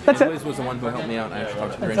it. That's it. Liz was the one who helped me out. I actually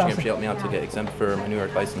talked to the That's branch awesome. She helped me out to get exempt for my New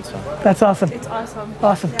York license. So. That's awesome. It's awesome.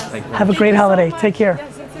 Awesome. Thank you. Have a great holiday. Take care.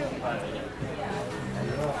 Yes, you too.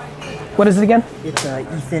 What is it again? It's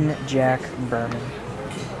Ethan Jack Berman.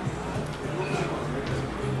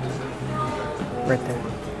 Right there.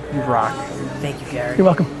 You rock. Thank you, Gary. You're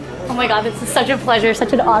welcome. Oh my God, this is such a pleasure,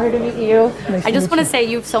 such an honor to meet you. Nice I to just meet want to you. say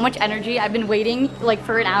you have so much energy. I've been waiting like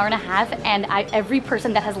for an hour and a half, and every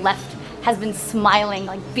person that has left has been smiling,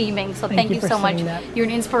 like beaming. So thank you you for so much. saying that. You're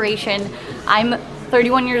an inspiration. I'm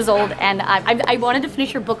 31 years old, and I wanted to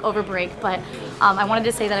finish your book over break, but I wanted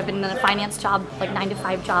to say that I've been in a finance job, like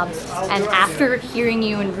 9-to-5 jobs, and after hearing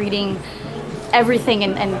you and reading everything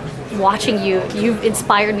and watching you, you've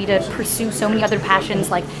inspired me to pursue so many other passions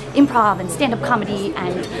like improv and stand-up comedy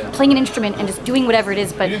and playing an instrument and just doing whatever it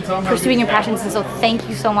is, but pursuing your passions. And so thank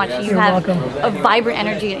you so much. You You're have welcome. a vibrant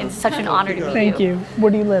energy, and it's such an honor to meet you. Thank you. Where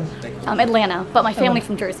do you live? Atlanta, but my family's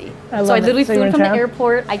from Jersey. I love So I it. literally So you're flew in from the town?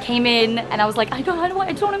 airport. I came in and I was like, I just don't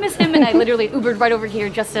want to miss him, and I literally Ubered right over here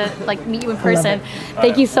just to like meet you in person.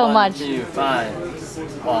 Thank you so much. 1, 2,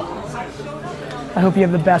 5. Awesome. I hope you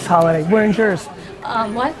have the best holiday. We're in Jersey.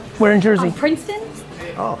 What? We're in Jersey. Princeton?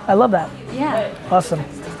 Oh, I love that. Yeah. Awesome.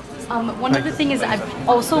 One other thing is I've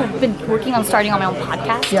also been working on starting on my own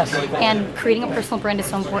podcast. Yes. And creating a personal brand is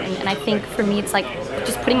so important. And I think for me, it's like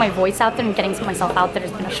just putting my voice out there and getting myself out there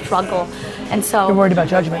has been a struggle. And so You're worried about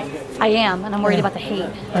judgment. I am, and I'm worried Yeah. about the hate.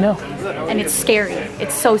 I know. And it's scary.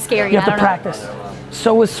 It's so scary. You have I to don't practice.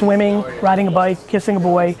 So is swimming, riding a bike, kissing a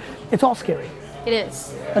boy. It's all scary It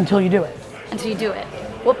is until you do it. until you do it.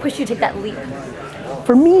 What pushed you to take that leap?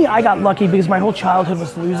 For me, I got lucky because my whole childhood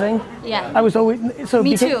was losing. Yeah. I was always so.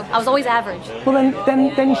 Me because- too. I was always average. Well,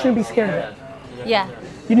 then you shouldn't be scared of it. Yeah.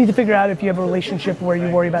 You need to figure out if you have a relationship where you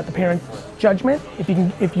worry about the parent's judgment. If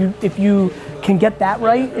you can get that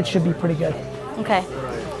right, it should be pretty good. Okay.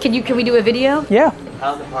 Can we do a video? Yeah.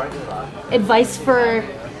 How's the parking lot? Advice for.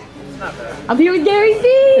 I'm here with Gary V.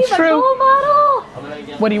 It's my true. role model.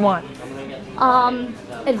 What do you want?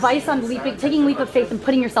 Advice on taking a leap of faith and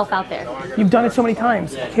putting yourself out there. You've done it so many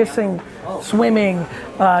times. Kissing, swimming,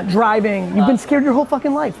 driving. You've been scared your whole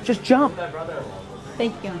fucking life. Just jump.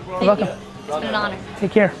 Thank you. Thank welcome. you. It's been an honor.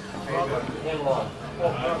 Take care.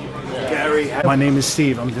 My name is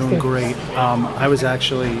Steve. I'm doing great. I was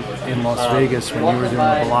actually in Las Vegas when you were doing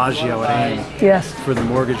the Bellagio at AIM Yes. for the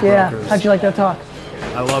mortgage Yeah. brokers. How'd you like that talk?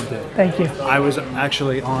 I loved it. Thank you. I was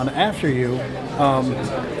actually on after you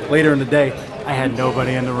later in the day. I had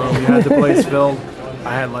nobody in the room. You had the place filled.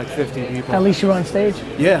 I had like 50 people. At least you were on stage.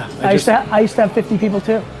 Yeah. I used to have 50 people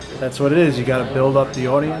too. That's what it is. You got to build up the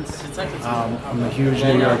audience. I'm a huge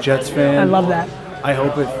New York Jets fan. I love that. I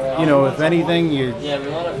hope if anything, you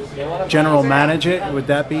general manage it. Would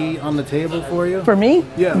that be on the table for you? For me?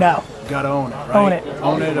 Yeah. No. Got to own it, right? Own it.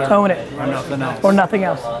 Own it. Or, Own it. Or nothing else. Or nothing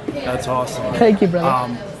else. That's awesome. Thank you,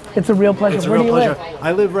 brother. It's a real pleasure. It's a Where real do you pleasure. live?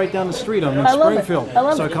 I live right down the street. I'm in I love it. Springfield. I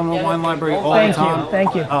love so it. I come to the wine library all Thank the you. time.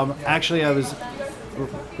 Thank you. Actually,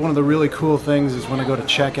 one of the really cool things is when I go to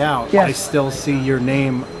check out, Yes. I still see your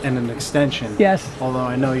name and an extension. Yes. Although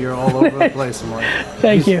I know you're all over the place. I'm like,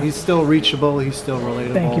 Thank you. He's still reachable. He's still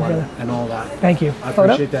relatable. Thank you, brother. And all that. Thank you. I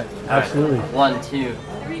Photo? appreciate that. Absolutely. 1, 2,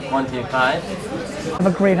 1, 2, 5. Have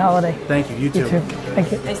a great holiday. Thank you. You too. You too.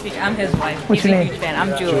 Thank you. Nice to meet you. I'm his wife. What's He's your a name? huge fan.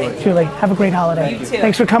 I'm Julie. Julie. Have a great holiday. You too.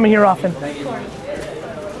 Thanks for coming here often.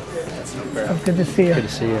 It's good to see you. Good to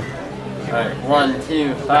see you. Alright, 1,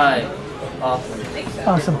 2, 5. Awesome.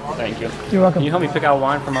 Awesome. Thank you. You're welcome. Can you help me pick out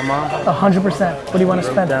wine for my mom? 100%. What do you want to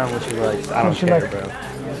spend? Down what she likes. I don't What you care, like? bro.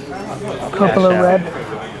 Coppola Cash Red.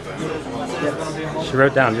 out. She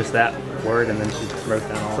wrote down just that word and then she wrote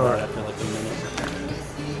down all that after like a minute.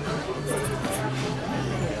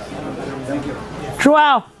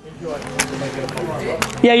 Joao.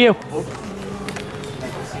 Yeah, you.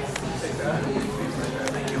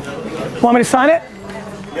 Want me to sign it?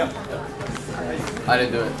 I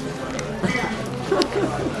didn't do it.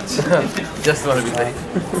 Just want to be late.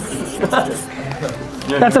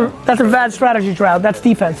 That's a bad strategy, Joao. That's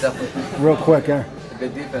defense. Real quick, Good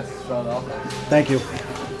defense, strong offense. Thank you.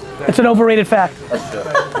 It's an overrated fact. That's true.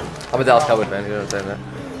 I'm a Dallas Cowboys fan. You know what I'm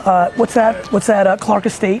saying? What's that? Clark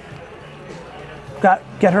Estate.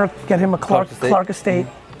 Get him a Clark Estate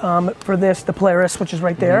for this, the Polaris, which is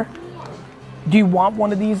right there. Do you want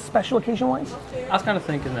one of these special occasion wines? I was kind of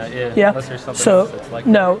thinking that, yeah. Yeah. Unless there's something So else that's like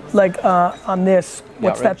no, like on this,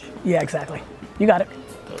 what's that? outrage? Yeah, exactly. You got it.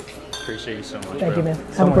 Appreciate you so much. Thank you, man. So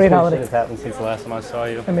Have a much great good holiday. shit has happened since the last time I saw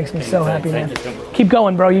you. That makes me so happy, man. Thank you so much. Keep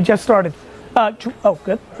going, bro. You just started. Oh,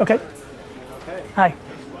 good. Okay. Hi.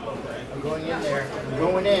 I'm going in there. I'm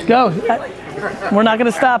going in. Go. We're not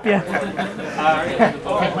gonna stop you. Take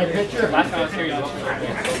my picture.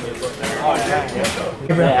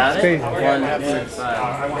 It's crazy.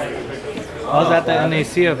 I was at the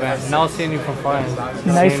NAC event, and I was seeing you from far.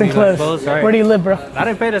 Nice and close. Right? Where do you live, bro? I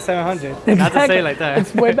didn't pay the 700. Not to Exactly. say it like that.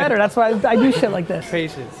 It's way better. That's why I do shit like this.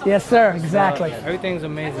 Patience. Yes, sir. Exactly. Everything's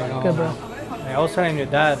amazing. Good, bro. I was telling your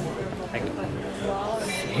dad, like,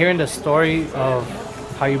 hearing the story of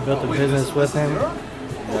how you built a business with him,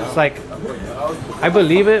 it's like, I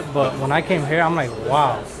believe it, but when I came here, I'm like,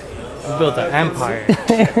 wow, you built an empire.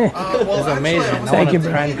 It's amazing. Thank you,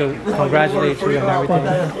 bro. I want to congratulate you and everything.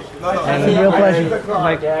 And It's a real pleasure.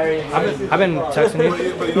 Like, I've been texting you.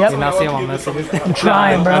 Yep. You're not seeing my messages. I'm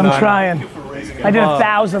trying, bro. I know. I'm trying. I did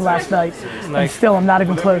 1,000 last night, and Like- still I'm not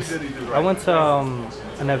even close. I went to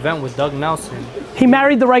an event with Doug Nelson. He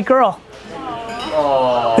married the right girl.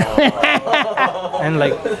 And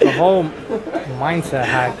like the whole mindset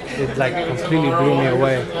hack, it like completely blew me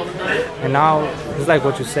away. And now it's like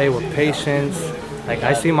what you say with patience. Like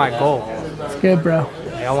I see my goal. It's good, bro.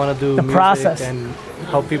 Like, I want to do The music process. and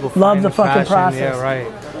help people Love find the fucking passion. process. Yeah, right.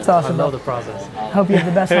 It's awesome, I love bro. the process. Hope you have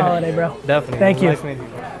the best holiday, bro. Definitely. Thank you. Nice meeting you.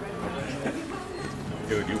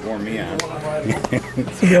 Dude, you wore me out. a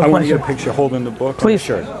real I want to get a pleasure. picture holding the book. Please.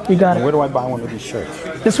 Shirt. You got And it. where do I buy one of these shirts?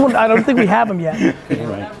 This one, I don't think we have them yet.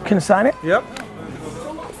 Right. Can I sign it? Yep.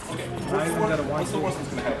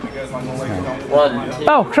 One, two.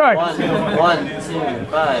 Oh, sorry. 1, 2,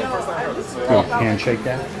 5. Good. Handshake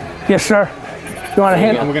that. Yes, sir. You want a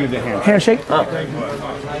hand? And we're gonna do handshake. Handshake?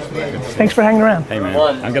 Thanks for hanging around. Hey man,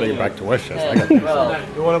 I'm gonna get back to Westchester. I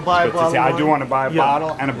got You want to buy a bottle? I do want to buy a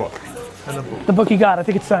bottle and a book. The book you got, I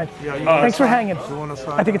think it's signed. Yeah, you Thanks for want hanging. You want to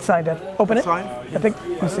sign? I think it's signed, Dad. Open it. Sign? I think,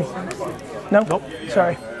 let me see. No? Nope.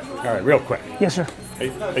 Sorry. All right, real quick. Yes, sir.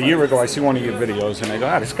 A year ago, I see one of your videos, and I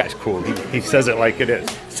go, this guy's cool. He says it like it is.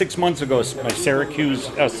 6 months ago, my Syracuse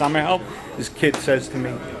summer help, this kid says to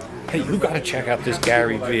me, hey, you got to check out this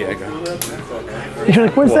Gary Vee. I go, You're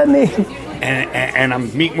like, what does that mean? and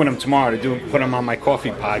I'm meeting with him tomorrow to put him on my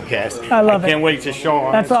coffee podcast. I love it. Can't wait to show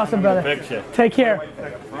him. That's awesome, brother. the picture. Take care.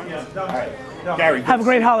 Gary, Have a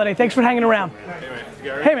great holiday. Thanks for hanging around.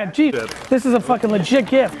 Hey, man, geez, this is a fucking legit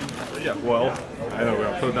gift. Yeah, well, I know,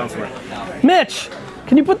 we'll put it down somewhere. Mitch,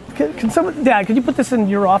 can you put, can someone, Dad, can you put this in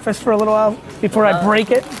your office for a little while before I break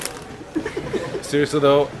it? Seriously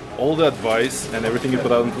though, all the advice and everything you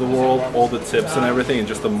put out into the world, all the tips and everything, and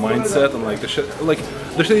just the mindset and like the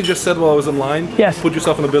shit you just said while I was in line. Yes. Put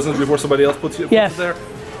yourself in the business before somebody else puts you Yes. there.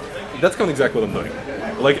 That's kind of exactly what I'm doing.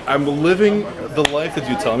 Like I'm living the life that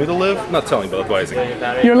you tell me to live. Not telling, but advising.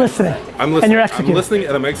 You're listening. I'm listening. And you're executing. I'm listening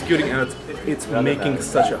and I'm executing, and it's making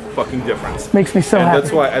such a fucking difference. Makes me so and happy.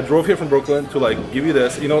 that's why I drove here from Brooklyn to like give you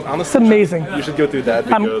this. You know, honestly, It's amazing. You should go through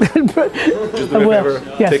that I'm- because just do I me a will.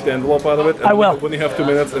 favor, Yes. take the envelope out of it. And I will. When you have 2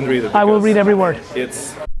 minutes, and read it. I will because read every word.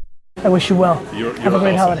 It's. I wish you well. You're Have a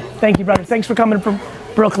great awesome. holiday. Thank you, brother. Thanks for coming from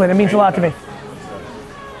Brooklyn. It means a lot to me.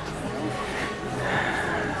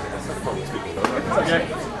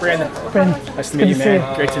 Brandon. Nice to Good meet you, see man.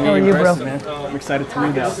 you. Great to meet How are you, you, in bro? person, man. I'm excited to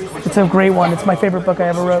read this. It's a great one. It's my favorite book I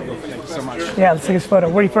ever wrote. Thank you so much. Yeah, let's take this photo.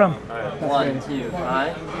 Where are you from? 1, 2,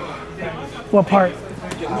 5. What part?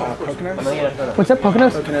 Poconos? What's that,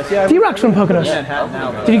 Poconos? Poconos, yeah. D-Rock's from Poconos. Yeah, Manhattan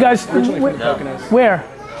now. Did you guys, Originally from No. Poconos. where?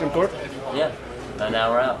 Jim Thorpe? Yeah. And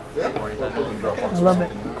now we're out. 45 minutes. I love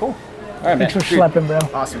it. Cool. All right, man. Thanks for schlepping, bro.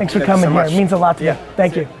 Awesome. Thanks for Thank you coming so here. much. It means a lot to me.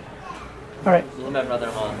 Thank you. All right. See my brother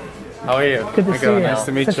on. How are you? Good to see you. Nice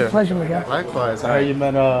to meet Such you. a pleasure, Miguel. Likewise. How you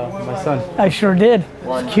met my son? I sure did.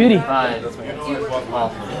 One, Cutie. 5.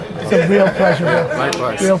 Awesome. It's a real pleasure, bro.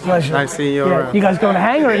 Likewise. Real pleasure. Nice seeing you Yeah. around. You guys going to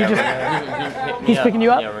hang or are you just, he's Yeah, picking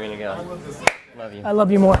you up? Yeah, we're gonna go. Love you. I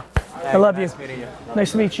love you more. I love you.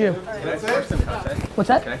 Nice to meet you. Can I force some content? What's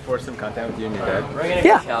that? Can I force some content with you and your dad?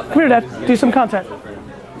 Yeah. Come here, Dad. Do some content.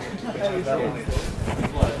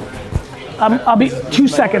 I'll be 2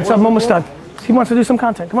 seconds. I'm almost done. He wants to do some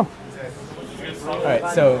content. Come on. All right,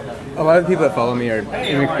 so a lot of the people that follow me are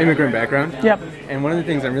immigrant background. Yep. And one of the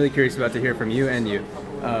things I'm really curious about to hear from you and you,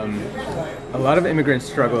 a lot of immigrants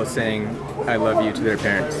struggle saying "I love you" to their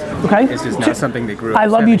parents. Okay. It's just not something they grew up. I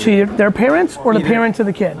love you saying. to their parents or the Either. parents of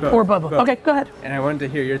the kid? Both. Or both. Both. Okay, go ahead. And I wanted to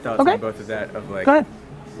hear your thoughts Okay. on both of that. Of like, Go ahead.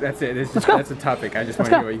 That's it. Let's go. That's the topic. I just want Let's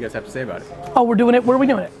to go. hear what you guys have to say about it. Oh, we're doing it. Where are we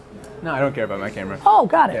doing it? No, I don't care about my camera. Oh,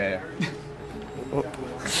 got it. Yeah.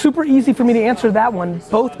 Super easy for me to answer that one.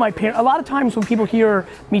 Both my parents, a lot of times when people hear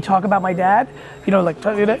me talk about my dad, you know, like,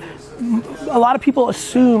 a lot of people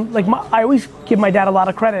assume, like, I always give my dad a lot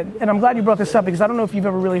of credit, and I'm glad you brought this up because I don't know if you've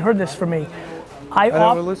ever really heard this from me. I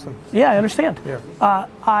never listen. Yeah, I understand.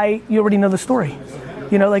 Yeah. You already know the story.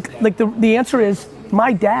 You know, like the answer is,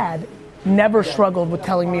 my dad never struggled with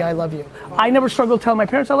telling me I love you. I never struggled telling my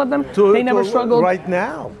parents I love them. They never struggled. Right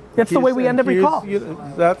now. That's the way we end every call.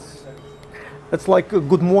 That's like a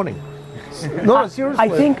good morning. No,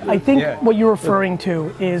 seriously. I think what you're referring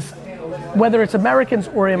to is whether it's Americans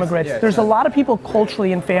or immigrants, there's a lot of people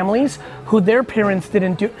culturally in families who their parents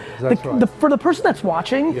didn't do. For the person that's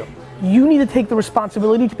watching, you need to take the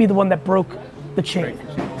responsibility to be the one that broke the chain,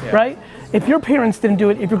 right? If your parents didn't do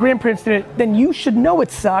it, if your grandparents did it, then you should know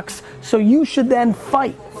it sucks, so you should then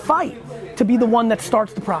fight to be the one that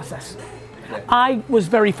starts the process. I was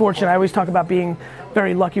very fortunate. I always talk about being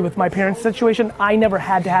very lucky with my parents' situation. I never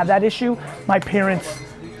had to have that issue. My parents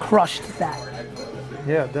crushed that.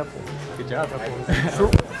 Yeah, definitely. Good job.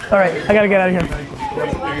 All right, I gotta get out of here.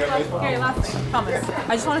 Gary, last thing, promise.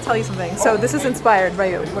 I just want to tell you something. So this is inspired by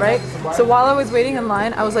you, right? So while I was waiting in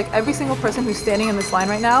line, I was like, every single person who's standing in this line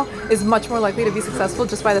right now is much more likely to be successful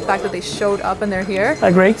just by the fact that they showed up and they're here. I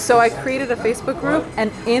agree. So I created a Facebook group,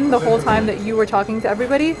 and in the whole time that you were talking to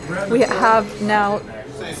everybody, we have now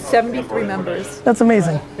 73 members. That's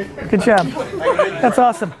amazing. Good job. That's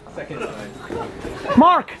awesome.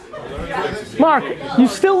 Mark, you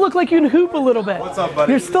still look like you can hoop a little bit. What's up,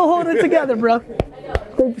 buddy? You're still holding it together, bro.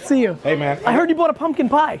 Great to see you. Hey, man. I heard you bought a pumpkin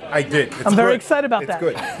pie. I did. I'm very excited about that. It's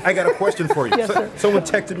good. I got a question for you. Yes, sir. Someone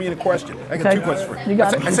texted me in a question. I got two questions for you. You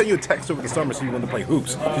got it. I sent you a text over the summer so you wanted to play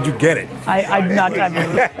hoops. Did you get it? I'm not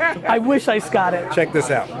I wish I got it. Check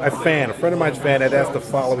this out. A friend of mine's fan, had asked the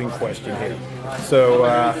following question here. So,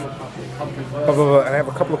 and I have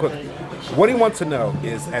a couple of quick. What he wants to know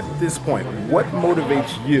is, at this point, what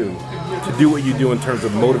motivates you to do what you do in terms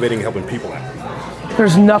of motivating and helping people out?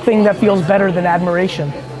 There's nothing that feels better than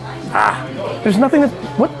admiration. There's nothing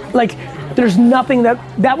there's nothing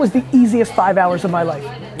that was the easiest 5 hours of my life.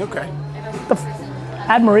 Okay.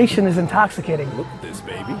 Admiration is intoxicating. Look at this,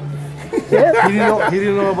 baby. Yeah. He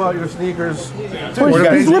didn't know about your sneakers.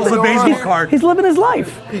 He's living his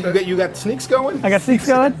life. You got sneaks going? I got sneaks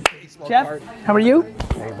going. Jeff, how are you?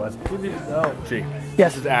 Hey, bud. Gee.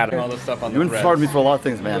 Yes. This is Adam. All this stuff on you inspired me for a lot of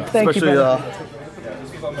things, man. Thank you, brother.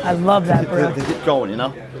 I love that, bro. To get going, you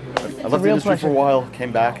know? I left the industry for a while,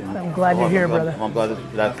 came back. And I'm glad you're here, brother. I'm glad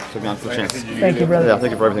that took me on to the chance. Thank you, brother. Yeah, thank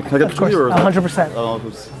you for everything. Can I get the camera? 100%.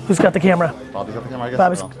 Who's got the camera? Bobby's got the camera, I guess.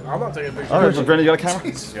 Bobby's. I'm not taking a picture. All right, so Brandon, you got a camera?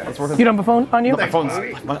 That's working. You don't have a phone on you? No, my phone's. I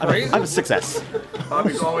have a 6S.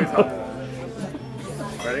 Bobby's always helpful.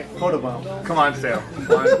 Ready? Photo bomb. Come on, Sam.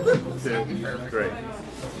 1, 2, 3.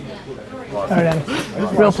 All right, Adam.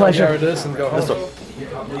 Real pleasure. This and go home. This one.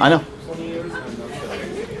 I know.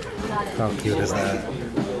 How cute is that?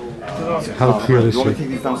 How cute is You want me to she? take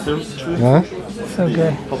these downstairs? Huh? So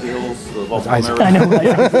good. That's ice. I know, right?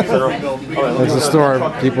 That's the store,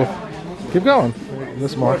 people. Keep going.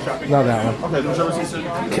 This one. Not that one.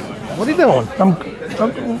 What are you doing?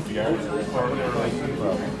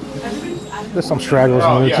 There's some stragglers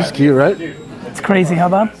in there. She's cute, right? It's crazy, huh,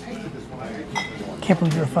 Bob? Can't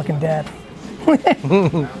believe you're a fucking dad.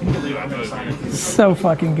 So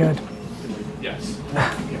fucking good.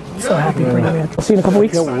 So happy to bring you in. I'll see you in a couple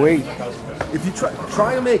weeks. Can't wait. If you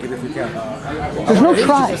try to make it if you can. There's no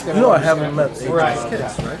try. You know I haven't met kids, right?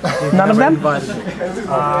 None of them? Right.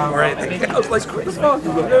 I was like, crazy.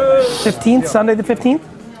 15th, Sunday the 15th?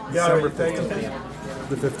 December 15th.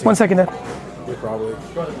 The 15th. 1 second, Dad. Probably.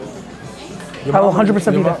 I will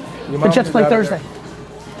 100% be there. The Jets play Thursday.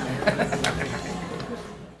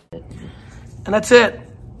 And that's it.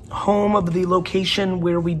 Home of the location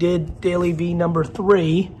where we did Daily V number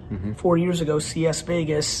 3 4 years ago, CS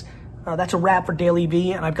Vegas. That's a wrap for Daily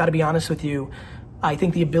V, and I've got to be honest with you. I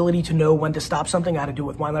think the ability to know when to stop something, I had to do it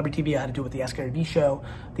with Wine Library TV, I had to do it with the Ask Gary V show.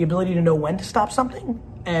 The ability to know when to stop something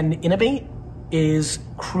and innovate is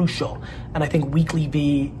crucial. And I think Weekly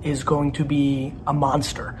V is going to be a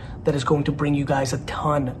monster that is going to bring you guys a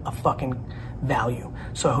ton of fucking value.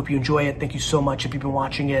 So I hope you enjoy it. Thank you so much if you've been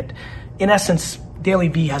watching it. In essence, Daily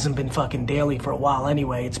V hasn't been fucking daily for a while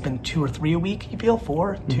anyway. It's been 2 or 3 a week, you feel?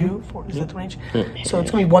 4, 2, 4, is that the range? So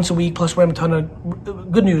it's gonna be once a week, plus we're having a ton of,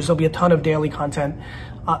 good news, there'll be a ton of daily content.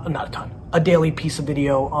 Not a ton, a daily piece of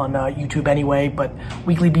video on YouTube anyway, but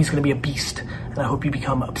Weekly V is gonna be a beast, and I hope you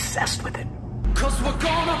become obsessed with it. 'Cause we're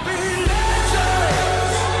gonna be legends.